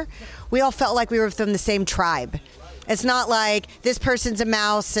avatar, we all felt like we were from the same tribe. It's not like this person's a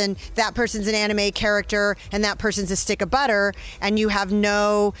mouse and that person's an anime character and that person's a stick of butter, and you have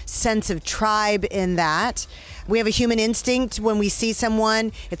no sense of tribe in that. We have a human instinct when we see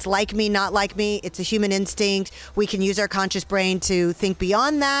someone. It's like me, not like me. It's a human instinct. We can use our conscious brain to think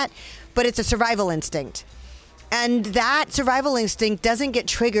beyond that, but it's a survival instinct. And that survival instinct doesn't get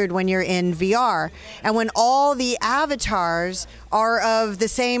triggered when you're in VR. And when all the avatars are of the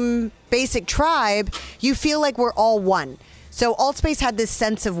same basic tribe, you feel like we're all one. So AltSpace had this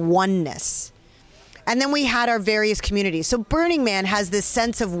sense of oneness. And then we had our various communities. So Burning Man has this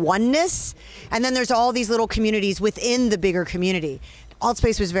sense of oneness, and then there's all these little communities within the bigger community.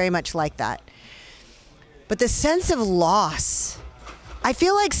 AltSpace was very much like that. But the sense of loss, I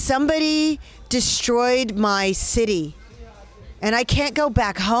feel like somebody destroyed my city and I can't go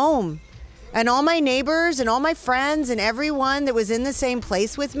back home. And all my neighbors and all my friends and everyone that was in the same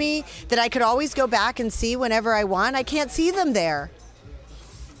place with me that I could always go back and see whenever I want, I can't see them there.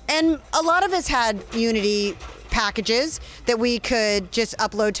 And a lot of us had Unity packages that we could just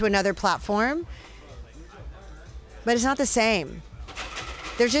upload to another platform. But it's not the same.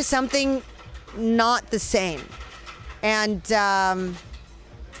 There's just something not the same. And I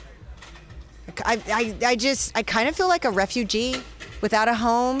kind of feel like a refugee without a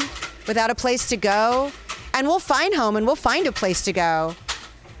home, without a place to go. And we'll find home and we'll find a place to go.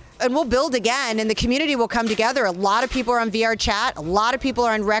 And we'll build again, and the community will come together. A lot of people are on VR chat. A lot of people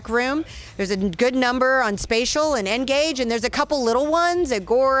are on Rec Room. There's a good number on Spatial and Engage, and there's a couple little ones,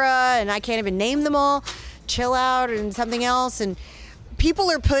 Agora, and I can't even name them all, Chill Out and something else. And people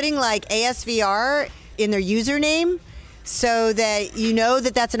are putting like ASVR in their username so that you know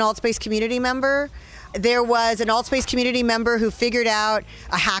that that's an AltSpace community member. There was an AltSpace community member who figured out,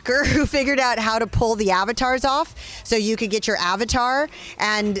 a hacker who figured out how to pull the avatars off so you could get your avatar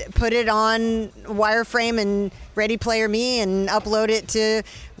and put it on Wireframe and Ready Player Me and upload it to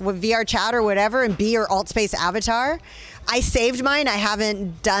VR chat or whatever and be your AltSpace avatar. I saved mine. I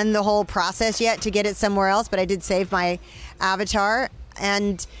haven't done the whole process yet to get it somewhere else, but I did save my avatar,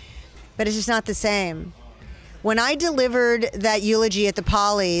 but it's just not the same. When I delivered that eulogy at the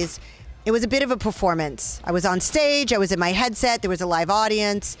Polys, it was a bit of a performance. I was on stage, I was in my headset, there was a live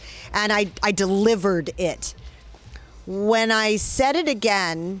audience, and I delivered it. When I said it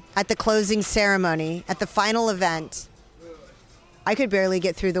again at the closing ceremony, at the final event, I could barely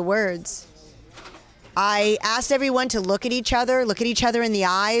get through the words. I asked everyone to look at each other in the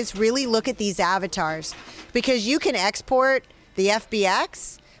eyes, really look at these avatars. Because you can export the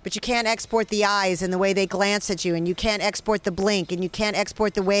FBX, but you can't export the eyes and the way they glance at you, and you can't export the blink, and you can't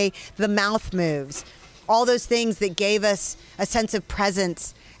export the way the mouth moves. All those things that gave us a sense of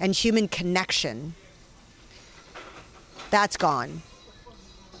presence and human connection. That's gone.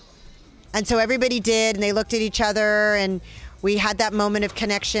 And so everybody did, and they looked at each other, and we had that moment of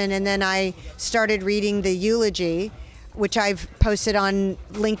connection. And then I started reading the Eulogy, which I've posted on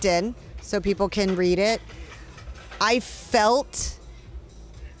LinkedIn so people can read it. I felt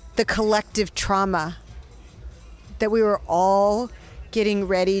the collective trauma that we were all getting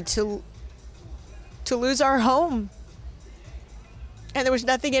ready to lose our home. And there was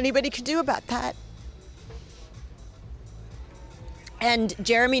nothing anybody could do about that. And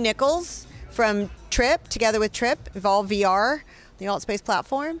Jeremy Nichols from Trip, together with Trip, Evolve VR, the AltSpace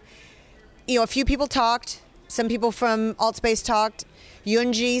platform. A few people talked. Some people from AltSpace talked.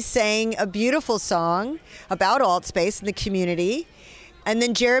 Yunji sang a beautiful song about AltSpace and the community. And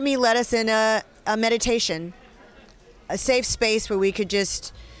then Jeremy led us in a meditation, a safe space where we could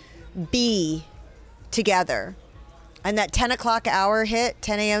just be together. And that 10 o'clock hour hit,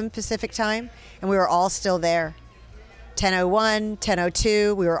 10 a.m. Pacific time, and we were all still there. 10:01,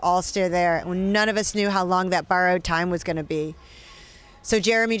 10:02, we were all still there. None of us knew how long that borrowed time was going to be. So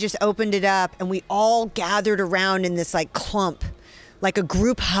Jeremy just opened it up, and we all gathered around in this clump, like a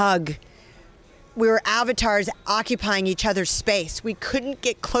group hug. We were avatars occupying each other's space. We couldn't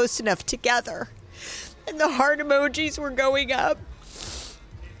get close enough together. And the heart emojis were going up.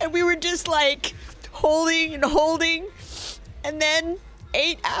 And we were just holding and holding. And then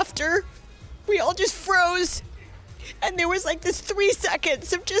 8 after, we all just froze. And there was this 3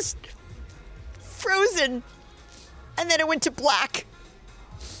 seconds of just frozen. And then it went to black.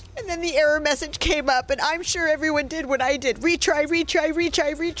 And then the error message came up, and I'm sure everyone did what I did. Retry, retry,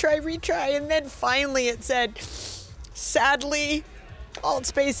 retry, retry, retry. And then finally it said, sadly,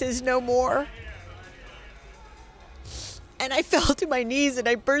 AltSpace is no more. And I fell to my knees and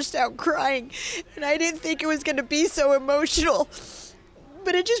I burst out crying. And I didn't think it was going to be so emotional.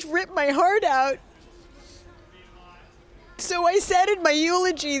 But it just ripped my heart out. So I said in my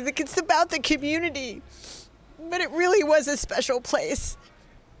eulogy that it's about the community. But it really was a special place.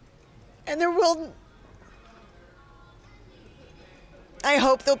 And I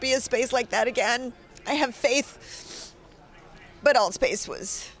hope there'll be a space like that again. I have faith. But AltSpace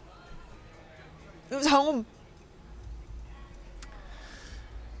was home.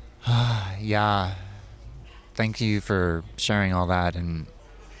 Yeah. Thank you for sharing all that. And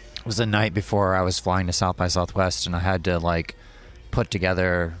it was the night before I was flying to South by Southwest, and I had to put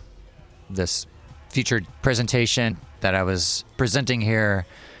together this featured presentation that I was presenting here.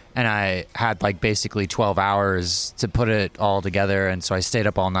 And I had basically 12 hours to put it all together. And so I stayed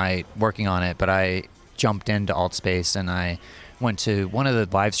up all night working on it. But I jumped into AltSpace and I went to one of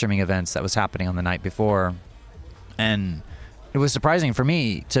the live streaming events that was happening on the night before. And it was surprising for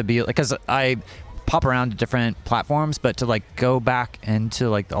me to be, because I pop around to different platforms, but to go back into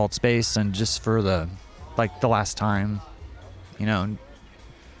the AltSpace and just for the last time, I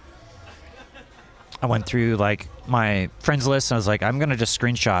went through my friends list, and I was I'm going to just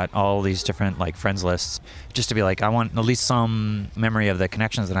screenshot all these different friends lists just to be I want at least some memory of the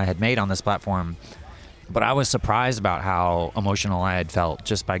connections that I had made on this platform. But I was surprised about how emotional I had felt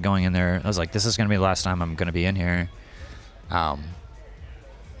just by going in there. I was this is going to be the last time I'm going to be in here.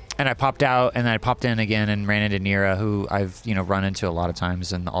 And I popped out, and then I popped in again and ran into Nira, who I've run into a lot of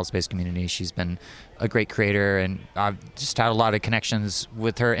times in the AltSpace community. She's been a great creator, and I've just had a lot of connections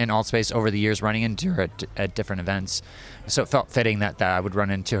with her in AltSpace over the years, running into her at different events. So it felt fitting that I would run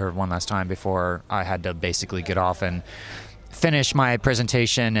into her one last time before I had to basically get off and finish my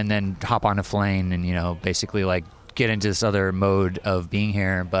presentation and then hop on a plane and basically get into this other mode of being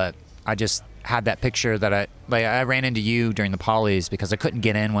here. But I just had that picture that I ran into you during the polys because I couldn't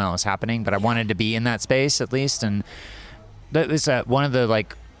get in while it was happening, but I wanted to be in that space at least. And that was one of the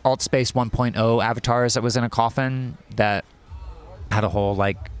AltSpace 1.0 avatars that was in a coffin that had a whole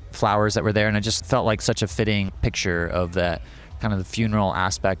flowers that were there, and it just felt such a fitting picture of that kind of the funeral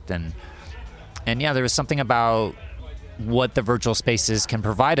aspect. And yeah, there was something about what the virtual spaces can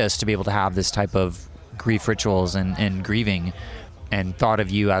provide us to be able to have this type of grief rituals and grieving. And thought of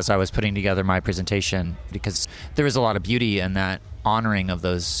you as I was putting together my presentation, because there is a lot of beauty in that honoring of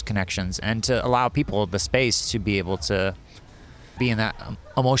those connections, and to allow people the space to be able to be in that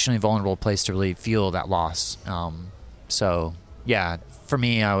emotionally vulnerable place to really feel that loss. So yeah, for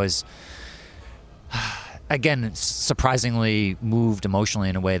me, I was again, surprisingly moved emotionally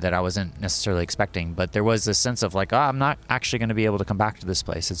in a way that I wasn't necessarily expecting. But there was this sense of like, I'm not actually going to be able to come back to this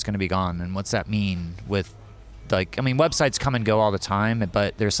place. It's going to be gone. And what's that mean with, like, I mean, websites come and go all the time,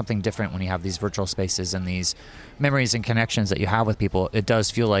 but there's something different when you have these virtual spaces and these memories and connections that you have with people. It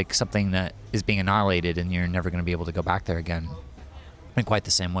does feel like something that is being annihilated and you're never going to be able to go back there again in quite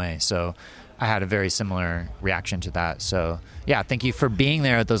the same way. So I had a very similar reaction to that. So yeah, thank you for being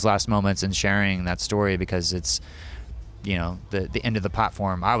there at those last moments and sharing that story, because it's, you know, the end of the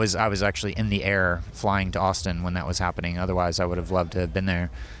platform. I was actually in the air flying to Austin when that was happening. Otherwise, I would have loved to have been there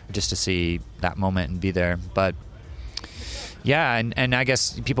just to see that moment and be there. But yeah, and I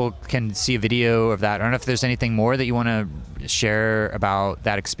guess people can see a video of that. I don't know if there's anything more that you want to share about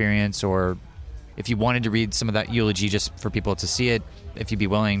that experience, or if you wanted to read some of that eulogy just for people to see it, if you'd be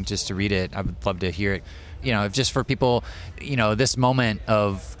willing just to read it, I would love to hear it. You know, just for people, you know, this moment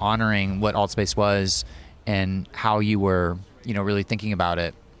of honoring what AltSpace was and how you were, you know, really thinking about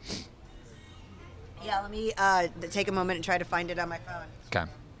it. Yeah, let me take a moment and try to find it on my phone. Okay.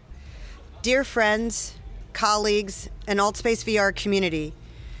 Dear friends, colleagues, and AltspaceVR community,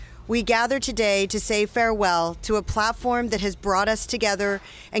 we gather today to say farewell to a platform that has brought us together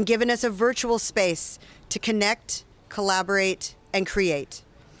and given us a virtual space to connect, collaborate, and create.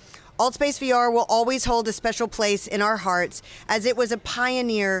 AltspaceVR will always hold a special place in our hearts, as it was a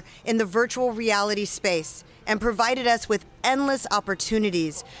pioneer in the virtual reality space and provided us with endless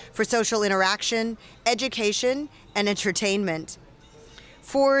opportunities for social interaction, education, and entertainment.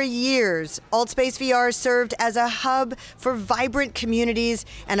 For years, AltspaceVR served as a hub for vibrant communities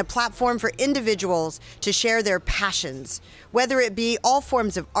and a platform for individuals to share their passions, whether it be all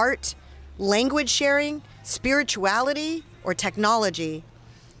forms of art, language sharing, spirituality, or technology.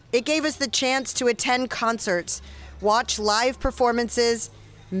 It gave us the chance to attend concerts, watch live performances,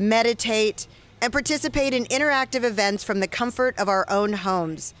 meditate, and participate in interactive events from the comfort of our own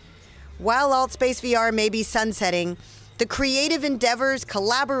homes. While AltspaceVR may be sunsetting, the creative endeavors,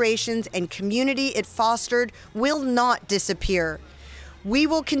 collaborations, and community it fostered will not disappear. We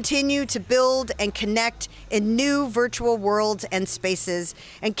will continue to build and connect in new virtual worlds and spaces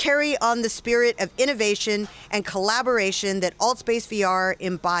and carry on the spirit of innovation and collaboration that AltspaceVR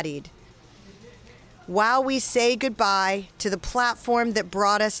embodied. While we say goodbye to the platform that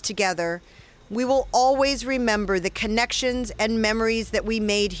brought us together, we will always remember the connections and memories that we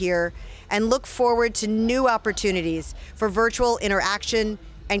made here and look forward to new opportunities for virtual interaction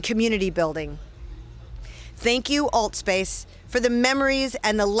and community building. Thank you, AltSpace, for the memories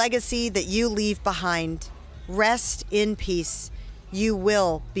and the legacy that you leave behind. Rest in peace. You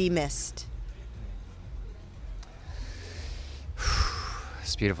will be missed.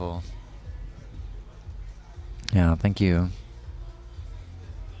 It's beautiful. Yeah, thank you.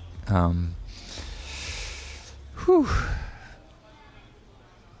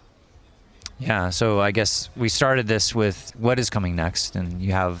 Yeah, so I guess we started this with what is coming next, and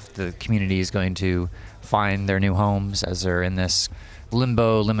you have the community is going to find their new homes as they're in this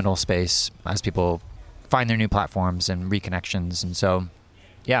liminal space as people find their new platforms and reconnections. And so,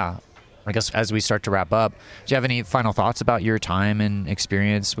 yeah, I guess as we start to wrap up, do you have any final thoughts about your time and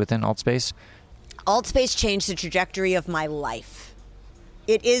experience within AltSpace? AltSpace changed the trajectory of my life.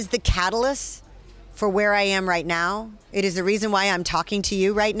 It is the catalyst for where I am right now. It is the reason why I'm talking to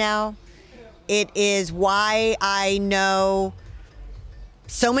you right now. It is why I know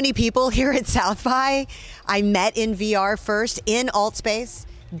so many people here at South by. I met in VR first in AltSpace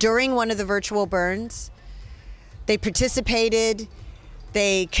during one of the virtual burns. They participated,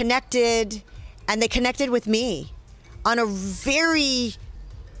 they connected, and they connected with me on a very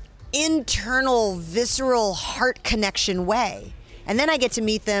internal, visceral, heart connection way. And then I get to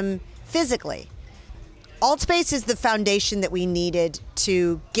meet them physically. AltSpace is the foundation that we needed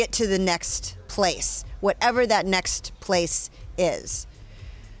to get to the next place, whatever that next place is.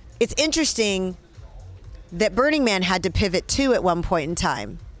 It's interesting that Burning Man had to pivot too at one point in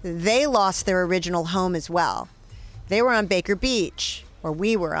time. They lost their original home as well. They were on Baker Beach, or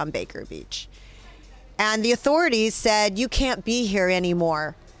we were on Baker Beach. And the authorities said, you can't be here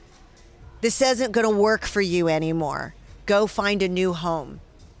anymore. This isn't going to work for you anymore. Go find a new home.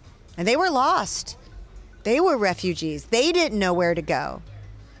 And they were lost. They were refugees. They didn't know where to go.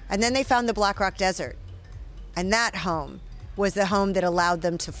 And then they found the Black Rock Desert. And that home was the home that allowed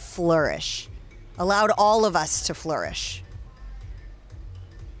them to flourish, allowed all of us to flourish.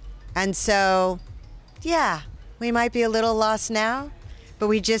 And so, yeah, we might be a little lost now, but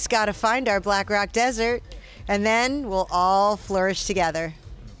we just got to find our Black Rock Desert, and then we'll all flourish together.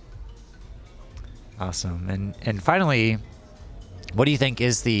 Awesome. And finally, what do you think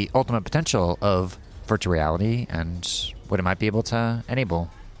is the ultimate potential of virtual reality and what it might be able to enable?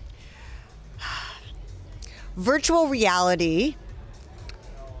 Virtual reality,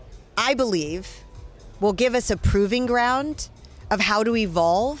 I believe, will give us a proving ground of how to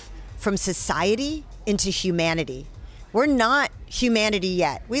evolve from society into humanity. We're not humanity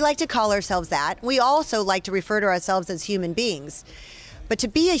yet. We like to call ourselves that. We also like to refer to ourselves as human beings. But to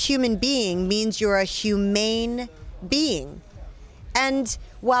be a human being means you're a humane being. And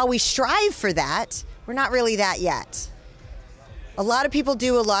while we strive for that, we're not really that yet. A lot of people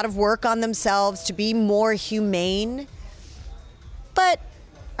do a lot of work on themselves to be more humane, but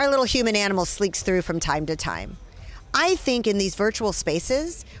our little human animal sleeks through from time to time. I think in these virtual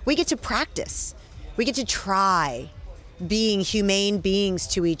spaces, we get to practice. We get to try being humane beings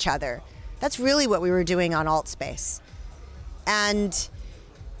to each other. That's really what we were doing on AltSpace. And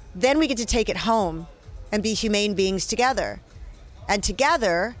then we get to take it home and be humane beings together. And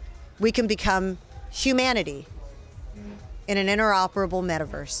together, we can become humanity in an interoperable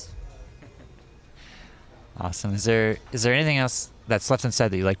metaverse. Awesome. Is there anything else that's left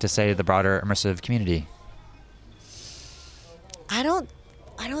unsaid that you'd like to say to the broader immersive community? I don't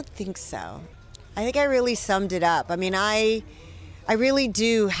think so. I think I really summed it up. I mean, I really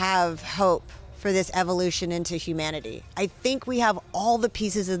do have hope for this evolution into humanity. I think we have all the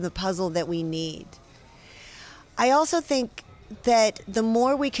pieces of the puzzle that we need. I also think that the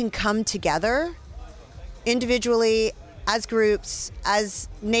more we can come together individually, as groups, as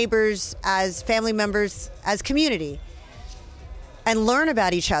neighbors, as family members, as community, and learn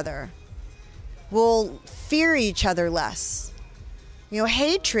about each other, we'll fear each other less. You know,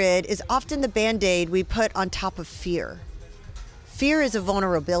 hatred is often the Band-Aid we put on top of fear. Fear is a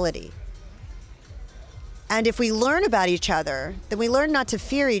vulnerability. And if we learn about each other, then we learn not to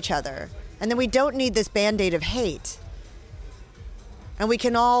fear each other. And then we don't need this Band-Aid of hate. And we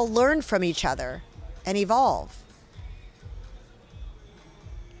can all learn from each other and evolve.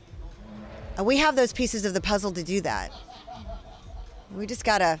 And we have those pieces of the puzzle to do that. We just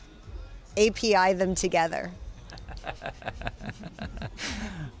gotta API them together.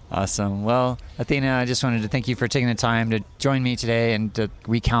 Awesome. Well, Athena, I just wanted to thank you for taking the time to join me today and to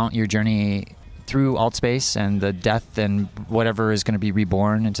recount your journey through AltSpace and the death and whatever is going to be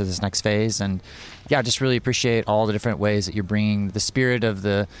reborn into this next phase. And yeah, just really appreciate all the different ways that you're bringing the spirit of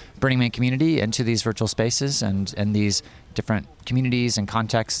the Burning Man community into these virtual spaces and these different communities and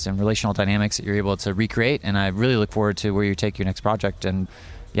contexts and relational dynamics that you're able to recreate. And I really look forward to where you take your next project. And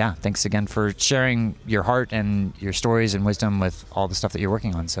yeah, thanks again for sharing your heart and your stories and wisdom with all the stuff that you're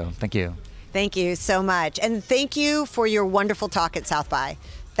working on. So thank you. Thank you so much. And thank you for your wonderful talk at South by.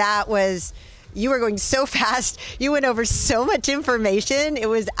 You were going so fast. You went over so much information. It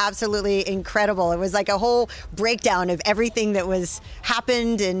was absolutely incredible. It was like a whole breakdown of everything that was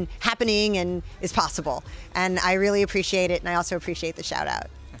happened and happening and is possible. And I really appreciate it. And I also appreciate the shout out.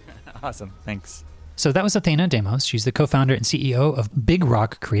 Awesome. Thanks. So that was Athena Demos. She's the co-founder and CEO of Big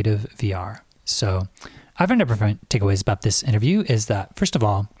Rock Creative VR. So I've a number of takeaways about this interview is that, first of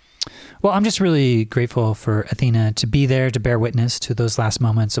all, well, I'm just really grateful for Athena to be there to bear witness to those last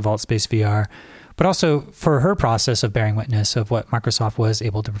moments of AltspaceVR, but also for her process of bearing witness of what Microsoft was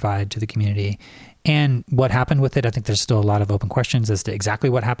able to provide to the community and what happened with it. I think there's still a lot of open questions as to exactly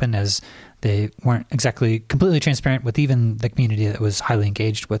what happened, as they weren't exactly completely transparent with even the community that was highly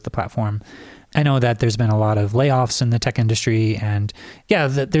engaged with the platform. I know that there's been a lot of layoffs in the tech industry, and yeah,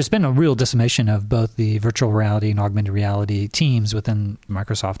 there's been a real decimation of both the virtual reality and augmented reality teams within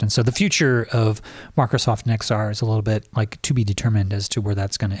Microsoft. And so the future of Microsoft and XR is a little bit like to be determined as to where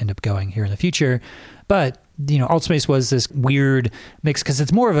that's going to end up going here in the future. But you know, AltSpace was this weird mix because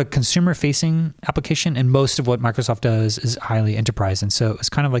it's more of a consumer-facing application, and most of what Microsoft does is highly enterprise. And so it was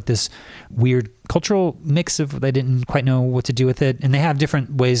kind of like this weird cultural mix of they didn't quite know what to do with it. And they have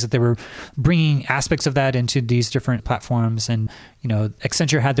different ways that they were bringing aspects of that into these different platforms. And, you know,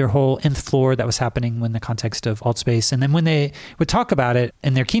 Accenture had their whole nth floor that was happening in the context of AltSpace. And then when they would talk about it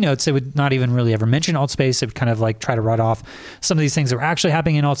in their keynotes, they would not even really ever mention AltSpace. They would kind of like try to write off some of these things that were actually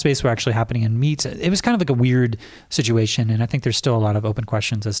happening in AltSpace were actually happening in Meets. It was kind of like a weird situation. And I think there's still a lot of open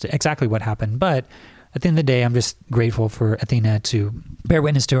questions as to exactly what happened. But at the end of the day, I'm just grateful for Athena to bear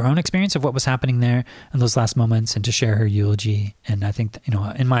witness to her own experience of what was happening there in those last moments and to share her eulogy. And I think, you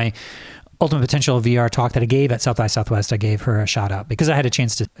know, in my Ultimate Potential VR talk that I gave at South by Southwest, I gave her a shout out because I had a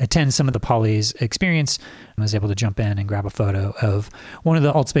chance to attend some of the Poly's experience, I was able to jump in and grab a photo of one of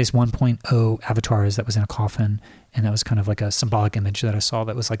the AltSpace 1.0 avatars that was in a coffin. And that was kind of like a symbolic image that I saw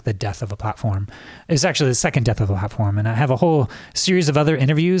that was like the death of a platform. It was actually the second death of a platform. And I have a whole series of other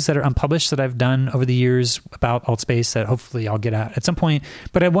interviews that are unpublished that I've done over the years about AltSpace that hopefully I'll get at some point.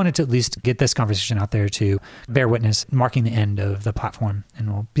 But I wanted to at least get this conversation out there to bear witness, marking the end of the platform.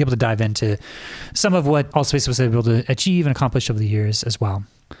 And we'll be able to dive into some of what AltSpace was able to achieve and accomplish over the years as well.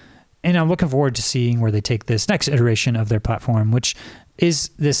 And I'm looking forward to seeing where they take this next iteration of their platform, which is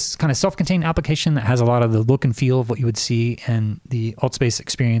this kind of self-contained application that has a lot of the look and feel of what you would see in the AltSpace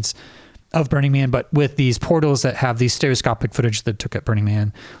experience of Burning Man, but with these portals that have these stereoscopic footage that took at Burning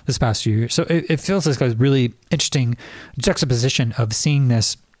Man this past year. So it feels like a really interesting juxtaposition of seeing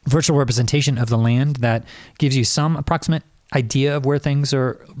this virtual representation of the land that gives you some approximate idea of where things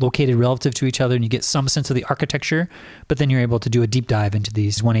are located relative to each other, and you get some sense of the architecture, but then you're able to do a deep dive into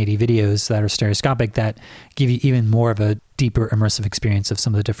these 180 videos that are stereoscopic that give you even more of a deeper immersive experience of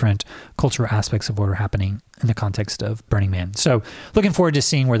some of the different cultural aspects of what are happening in the context of Burning Man. So looking forward to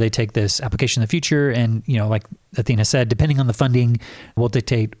seeing where they take this application in the future. And, like Athena said, depending on the funding, will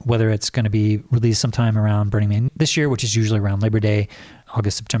dictate whether it's going to be released sometime around Burning Man this year, which is usually around Labor Day,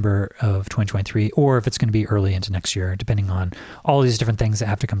 August, September of 2023, or if it's going to be early into next year, depending on all these different things that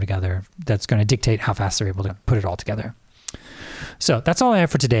have to come together. That's going to dictate how fast they're able to put it all together. So that's all I have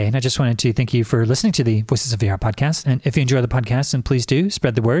for today. And I just wanted to thank you for listening to the Voices of VR podcast. And if you enjoy the podcast, then please do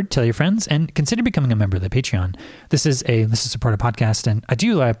spread the word, tell your friends, and consider becoming a member of the Patreon. This is a listener-supported podcast, and I do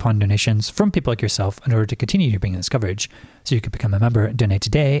rely upon donations from people like yourself in order to continue to bring this coverage. So you can become a member and donate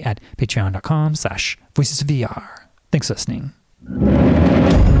today at patreon.com/voicesofvr. Thanks for listening.